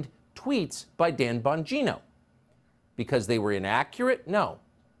find tweets by Dan Bongino. Because they were inaccurate? No.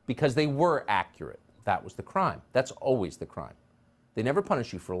 Because they were accurate. That was the crime. That's always the crime. They never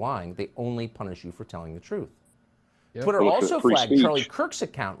punish you for lying. They only punish you for telling the truth. Yep. Twitter Well, it's also free flagged speech. Charlie Kirk's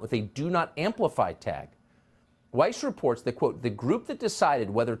account with a do not amplify tag. Weiss reports that, quote, the group that decided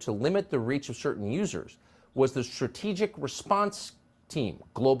whether to limit the reach of certain users was the Strategic Response Team,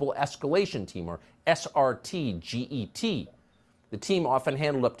 Global Escalation Team, or SRT GET. The team often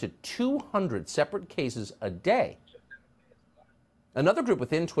handled up to 200 separate cases a day. Another group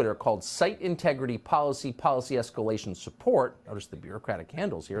within Twitter called Site Integrity Policy Escalation Support, notice the bureaucratic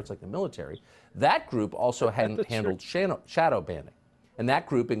handles here, it's like the military, that group also handled shadow banning. And that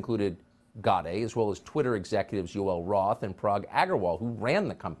group included Gadde, as well as Twitter executives Yoel Roth and Parag Agarwal, who ran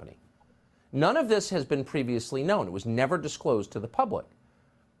the company. None of this has been previously known. It was never disclosed to the public.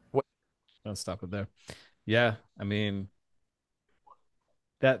 I'll stop it there. Yeah, I mean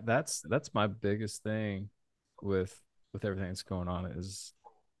that's my biggest thing with everything that's going on is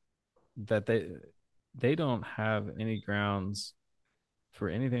that they don't have any grounds for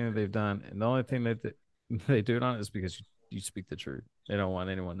anything that they've done, and the only thing that they do it on is because you speak the truth. They don't want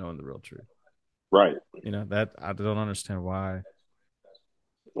anyone knowing the real truth. Right. You know that I don't understand why.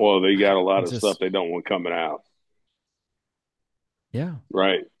 Well, they got a lot It of stuff just they don't want coming out. yeah,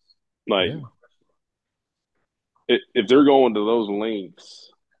 Right. Like yeah, if they're going to those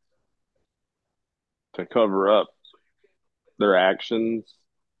lengths to cover up their actions,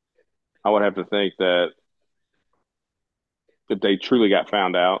 I would have to think that if they truly got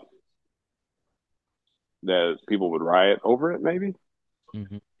found out, that people would riot over it, maybe,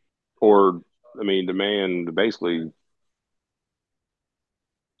 hmm or I mean, demand basically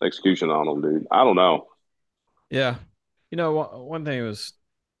execution on them, dude. I don't know. yeah. You know, one thing was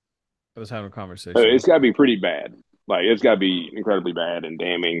I was having a I mean, conversation it's with. got to be pretty bad. Like it's got to be incredibly bad and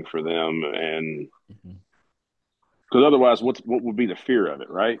damning for them, and Mhm. because otherwise, what would be the fear of it,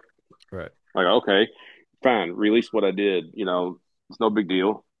 right? Right. Like, okay, fine, release what I did. You know, it's no big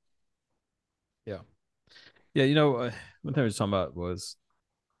deal. Yeah. Yeah. You know, one thing we was talking about was,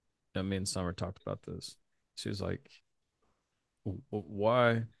 you know, me and Summer talked about this. She was like,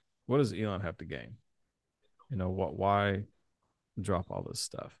 Why? What does Elon have to gain? You know, what? Why drop all this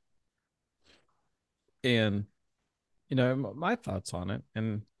stuff?" And you know, my thoughts on it,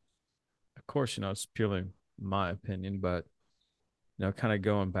 and of course, you know, it's purely my opinion, but you know, kind of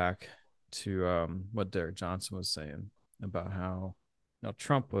going back to what Derek Johnson was saying about how, you know,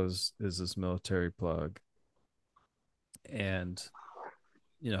 Trump is this military plug, and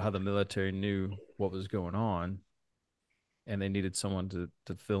you know how the military knew what was going on, and they needed someone to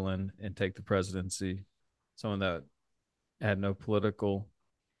fill in and take the presidency, someone that had no political,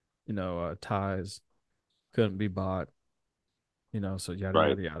 you know, ties, couldn't be bought, you know, so yada Right.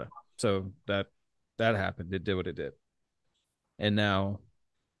 yada yada. So that happened. It did what it did, and now,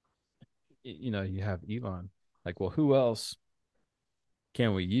 you know, you have Elon. Like, well, who else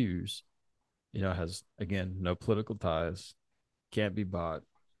can we use? You know, has again no political ties, can't be bought,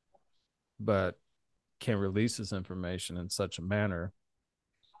 but can release this information in such a manner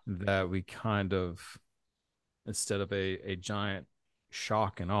that we kind of, instead of a giant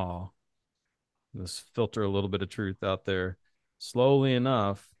shock and awe, Let's filter a little bit of truth out there slowly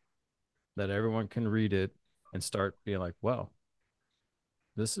enough that everyone can read it and start being like, well,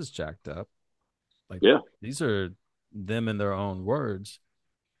 this is jacked up. Like Yeah, these are them in their own words.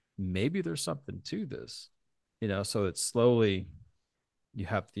 Maybe there's something to this, so it's slowly you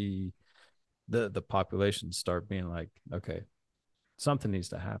have the population start being like, okay, something needs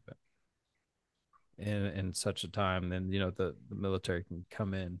to happen in such a time. Then the military can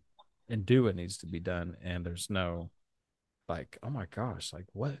come in and do what needs to be done, and there's no like, oh my gosh, like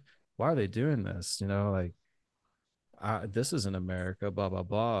what, why are they doing this, like this isn't America, blah blah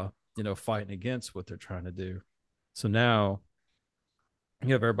blah, fighting against what they're trying to do. So now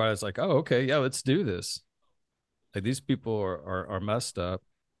you have everybody's like, oh okay, yeah, let's do this. Like these people are messed up.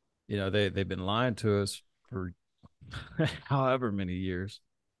 They've been lying to us for however many years.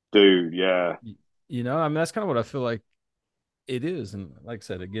 dude. Yeah, I mean, that's kind of what I feel like it is. And like I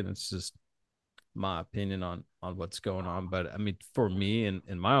said, again, it's just my opinion on what's going on. But I mean, for me in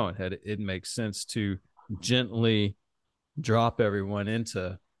my own head, it makes sense to gently drop everyone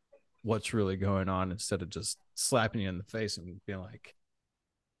into what's really going on instead of just slapping you in the face and being like,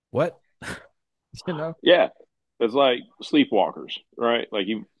 what? you know? yeah. It's like sleepwalkers, right? Like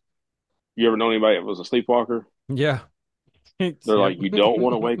you ever know anybody that was a sleepwalker? Yeah. They're yep. like, you don't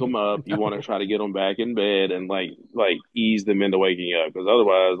want to wake them up. You want to try to get them back in bed and like ease them into waking up because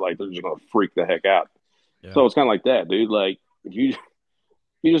otherwise, like they're just gonna freak the heck out. yeah. So it's kind of like that, dude. Like if you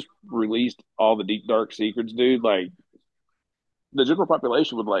just released all the deep dark secrets, dude, like the general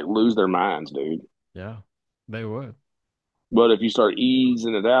population would like lose their minds, dude. Yeah. They would. But if you start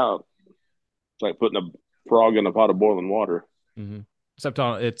easing it out, it's like putting a frog in a pot of boiling water. Mm-hmm. Except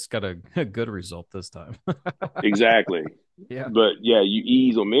it's got a good result this time. Exactly. yeah. But yeah, you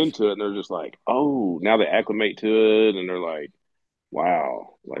ease them into it, and they're just like, oh, now they acclimate to it, and they're like,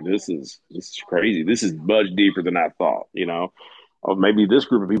 wow, like this is crazy. This is much deeper than I thought. Or maybe this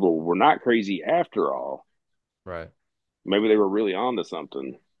group of people were not crazy after all. Right. Maybe they were really onto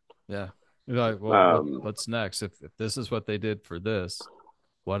something. Yeah. You're like, well, Um, what's next? If this is what they did for this,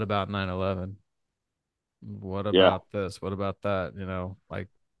 what about 9/11? What yeah, about this? What about that? Like,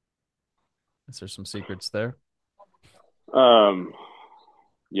 is there some secrets there? um,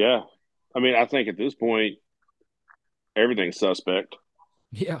 yeah. I mean, I think at this point everything's suspect.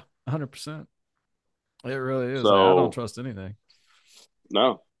 Yeah, 100%. It really is. Like, I don't So trust anything,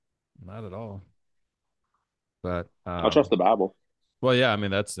 no, not at all. But I trust the Bible. well, yeah. I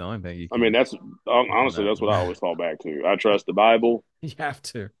mean, that's the only thing I mean, that's you can honestly that's what I always fall back to. I trust the Bible, you have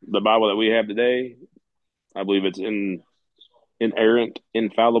to. the Bible that we have today. I believe it's inerrant,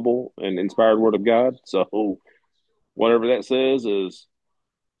 infallible, and inspired Word of God. So whatever that says is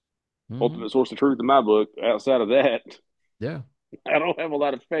Hmm. ultimate source of truth in my book. Outside of that, Yeah. I don't have a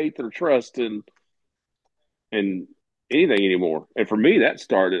lot of faith or trust in anything anymore. And for me, that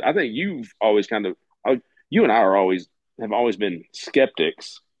started. I think you've always kind of you and I have always been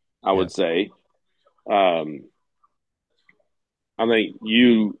skeptics. I Yeah. would say. Um, I think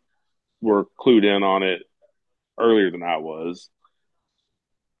you were clued in on it earlier than I was.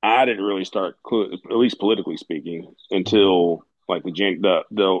 I didn't really start, at least politically speaking, Hmm. until like the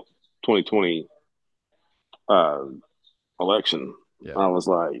 2020 uh, election. Yeah. I was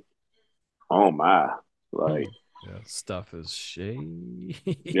like, oh my, like Yeah. Stuff is shady.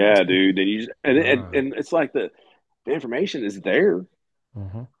 yeah, dude. And you just, uh, and it's like the information is there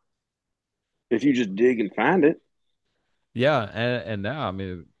uh-huh. if you just dig and find it. Yeah, and now I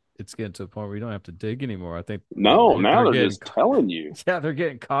mean it's getting to a point where you don't have to dig anymore. I think No, now they're they're getting just telling you. yeah, they're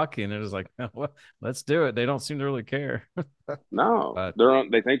getting cocky and they're just like, well, let's do it. They don't seem to really care. No, But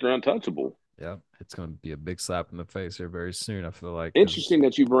they think they're untouchable. yeah, it's going to be a big slap in the face here very soon. I feel like because Interesting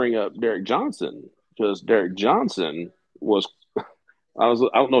that you bring up Derek Johnson because Derek Johnson was I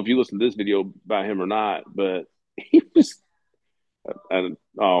don't know if you listened to this video by him or not, but he was and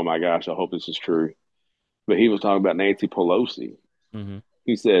oh my gosh, I hope this is true. But he was talking about Nancy Pelosi. mm-hmm.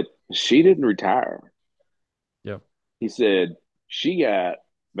 He said she didn't retire. Yep, He said she got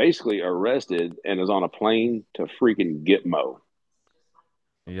basically arrested and is on a plane to freaking Gitmo.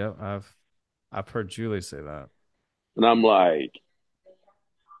 yep, I've heard Julie say that. And I'm like,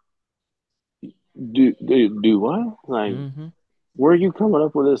 do what? Like, Mm-hmm. where are you coming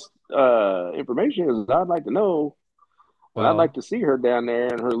up with this information? Because I'd like to know, and I'd Well, like to see her down there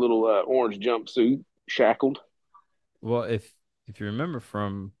in her little orange jumpsuit, shackled. well, if you remember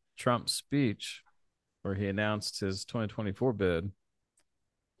from Trump's speech where he announced his 2024 bid,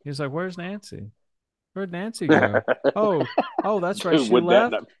 he was like, "Where's Nancy? Where'd Nancy go? Oh, oh, that's right, she Would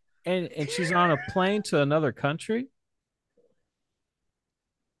that left, not? and she's on a plane to another country."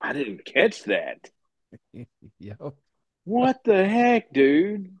 I didn't catch that. Yep. What the heck,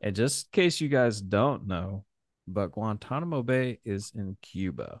 dude? And just in case you guys don't know, but Guantanamo Bay is in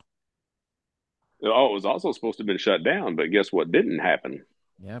Cuba. Oh, it was also supposed to have been shut down, but guess what didn't happen?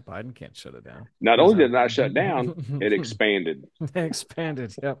 Yeah, Biden can't shut it down. Not Because only did it not shut down, it expanded. they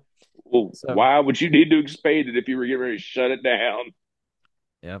expanded. Yep. Well, So, why would you need to expand it if you were getting ready to shut it down?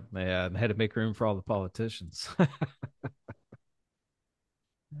 yep. They had to make room for all the politicians.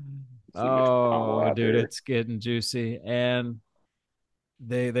 See Mitch McConnell Oh, out dude, there. it's getting juicy. And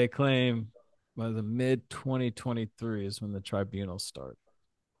they claim by the mid 2023 is when the tribunals start.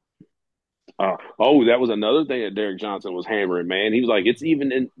 Oh, that was another thing that Derek Johnson was hammering, man. He was like, it's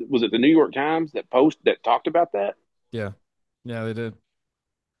even in, was it the New York Times that talked about that? Yeah. Yeah, they did.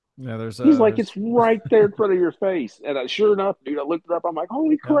 Yeah, He's like, there's it's right there in front of your face. And sure enough, dude, I looked it up. I'm like,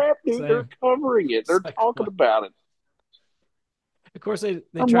 holy yep, crap, dude, they're same. covering it. It's They're like talking what? about it. Of course they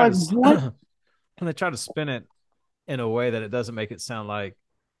I'm try like, to what? and they try to spin it in a way that it doesn't make it sound like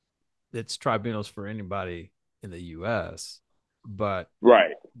it's tribunals for anybody in the US, but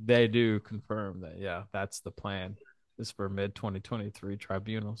Right. they do confirm that yeah, that's the plan. Is for mid 2023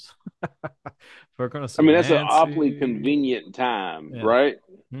 tribunals. We're going to I see mean, that's an awfully Nancy. convenient time, Yeah. right?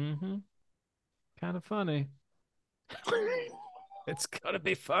 Mm-hmm. Kind of funny. It's gonna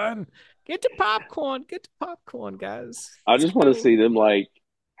be fun. Get to popcorn. Get to popcorn, guys. I Let's just want to go. see them like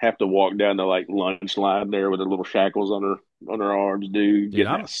have to walk down the like lunch line there with their little shackles on their arms, dude, Dude, getting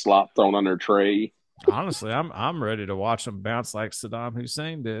I'm that slop thrown on their tray. honestly I'm ready to watch them bounce like Saddam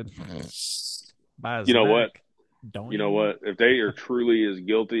Hussein did by his You know what? neck. You know Doing. what? If they are truly as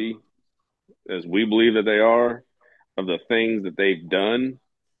guilty as we believe that they are of the things that they've done,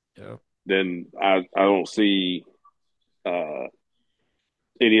 Yeah. then I don't see uh,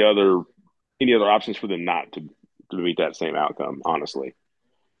 any other options for them not to meet that same outcome. Honestly,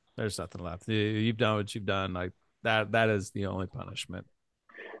 There's nothing left. You've done what you've done. Like that. That is the only punishment.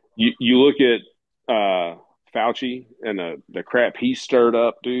 you look at Fauci and the crap he stirred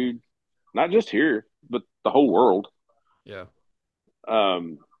up, dude. Not just here, but the whole world. Yeah.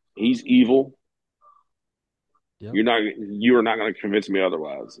 Um, he's evil. Yep. You are not going to convince me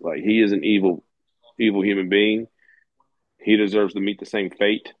otherwise. Like he is an evil human being. He deserves to meet the same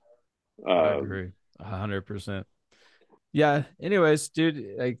fate. I Uh, agree. 100%. Yeah. Anyways,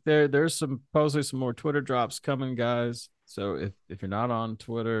 dude, like there's some supposedly some more Twitter drops coming, guys. So if you're not on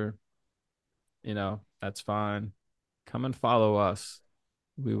Twitter, that's fine. Come and follow us.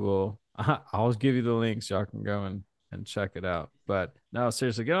 We will. I'll give you the links. Y'all can go and check it out. But no,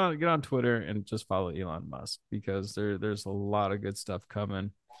 seriously, get on Twitter and just follow Elon Musk because there's a lot of good stuff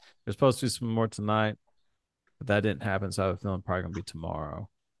coming. There's supposed to be some more tonight, but that didn't happen. So I have a feeling probably gonna be tomorrow.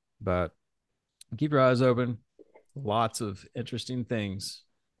 But keep your eyes open. Lots of interesting things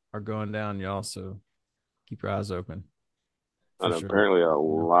are going down, y'all. So keep your eyes open for and sure. apparently a Yeah.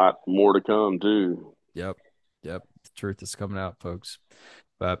 lot more to come too. Yep. Yep. The truth is coming out, folks.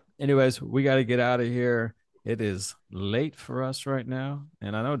 But, anyways, we got to get out of here. It is late for us right now.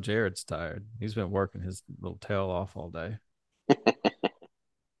 And I know Jared's tired. He's been working his little tail off all day.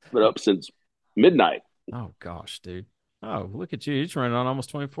 But up since midnight. Oh, gosh, dude. Oh, look at you. He's running on almost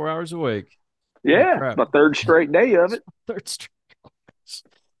 24 hours a week. Holy Yeah, crap. my third straight day of it. Third straight.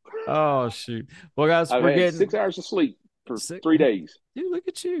 Oh, shoot. Well, guys, I've we're had getting 6 hours of sleep for sick. 3 days. Dude, look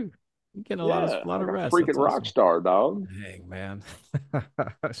at you. You're getting a Yeah, lot like of a rest. freaking That's rock awesome. star, dog. Dang, man.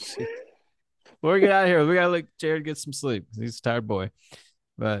 Shit. Well, we get out of here. We gotta let Jared get some sleep. He's a tired boy.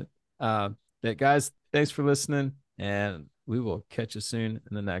 But guys, thanks for listening, and we will catch you soon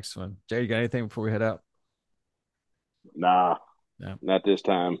in the next one. Jared, you got anything before we head out? Nah, No, not this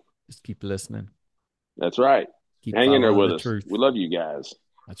time. just keep listening. That's right. Keep Hang in there following with the us. truth. We love you guys.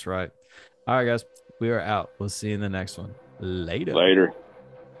 That's right. All right, guys. We are out. We'll see you in the next one. Later. Later.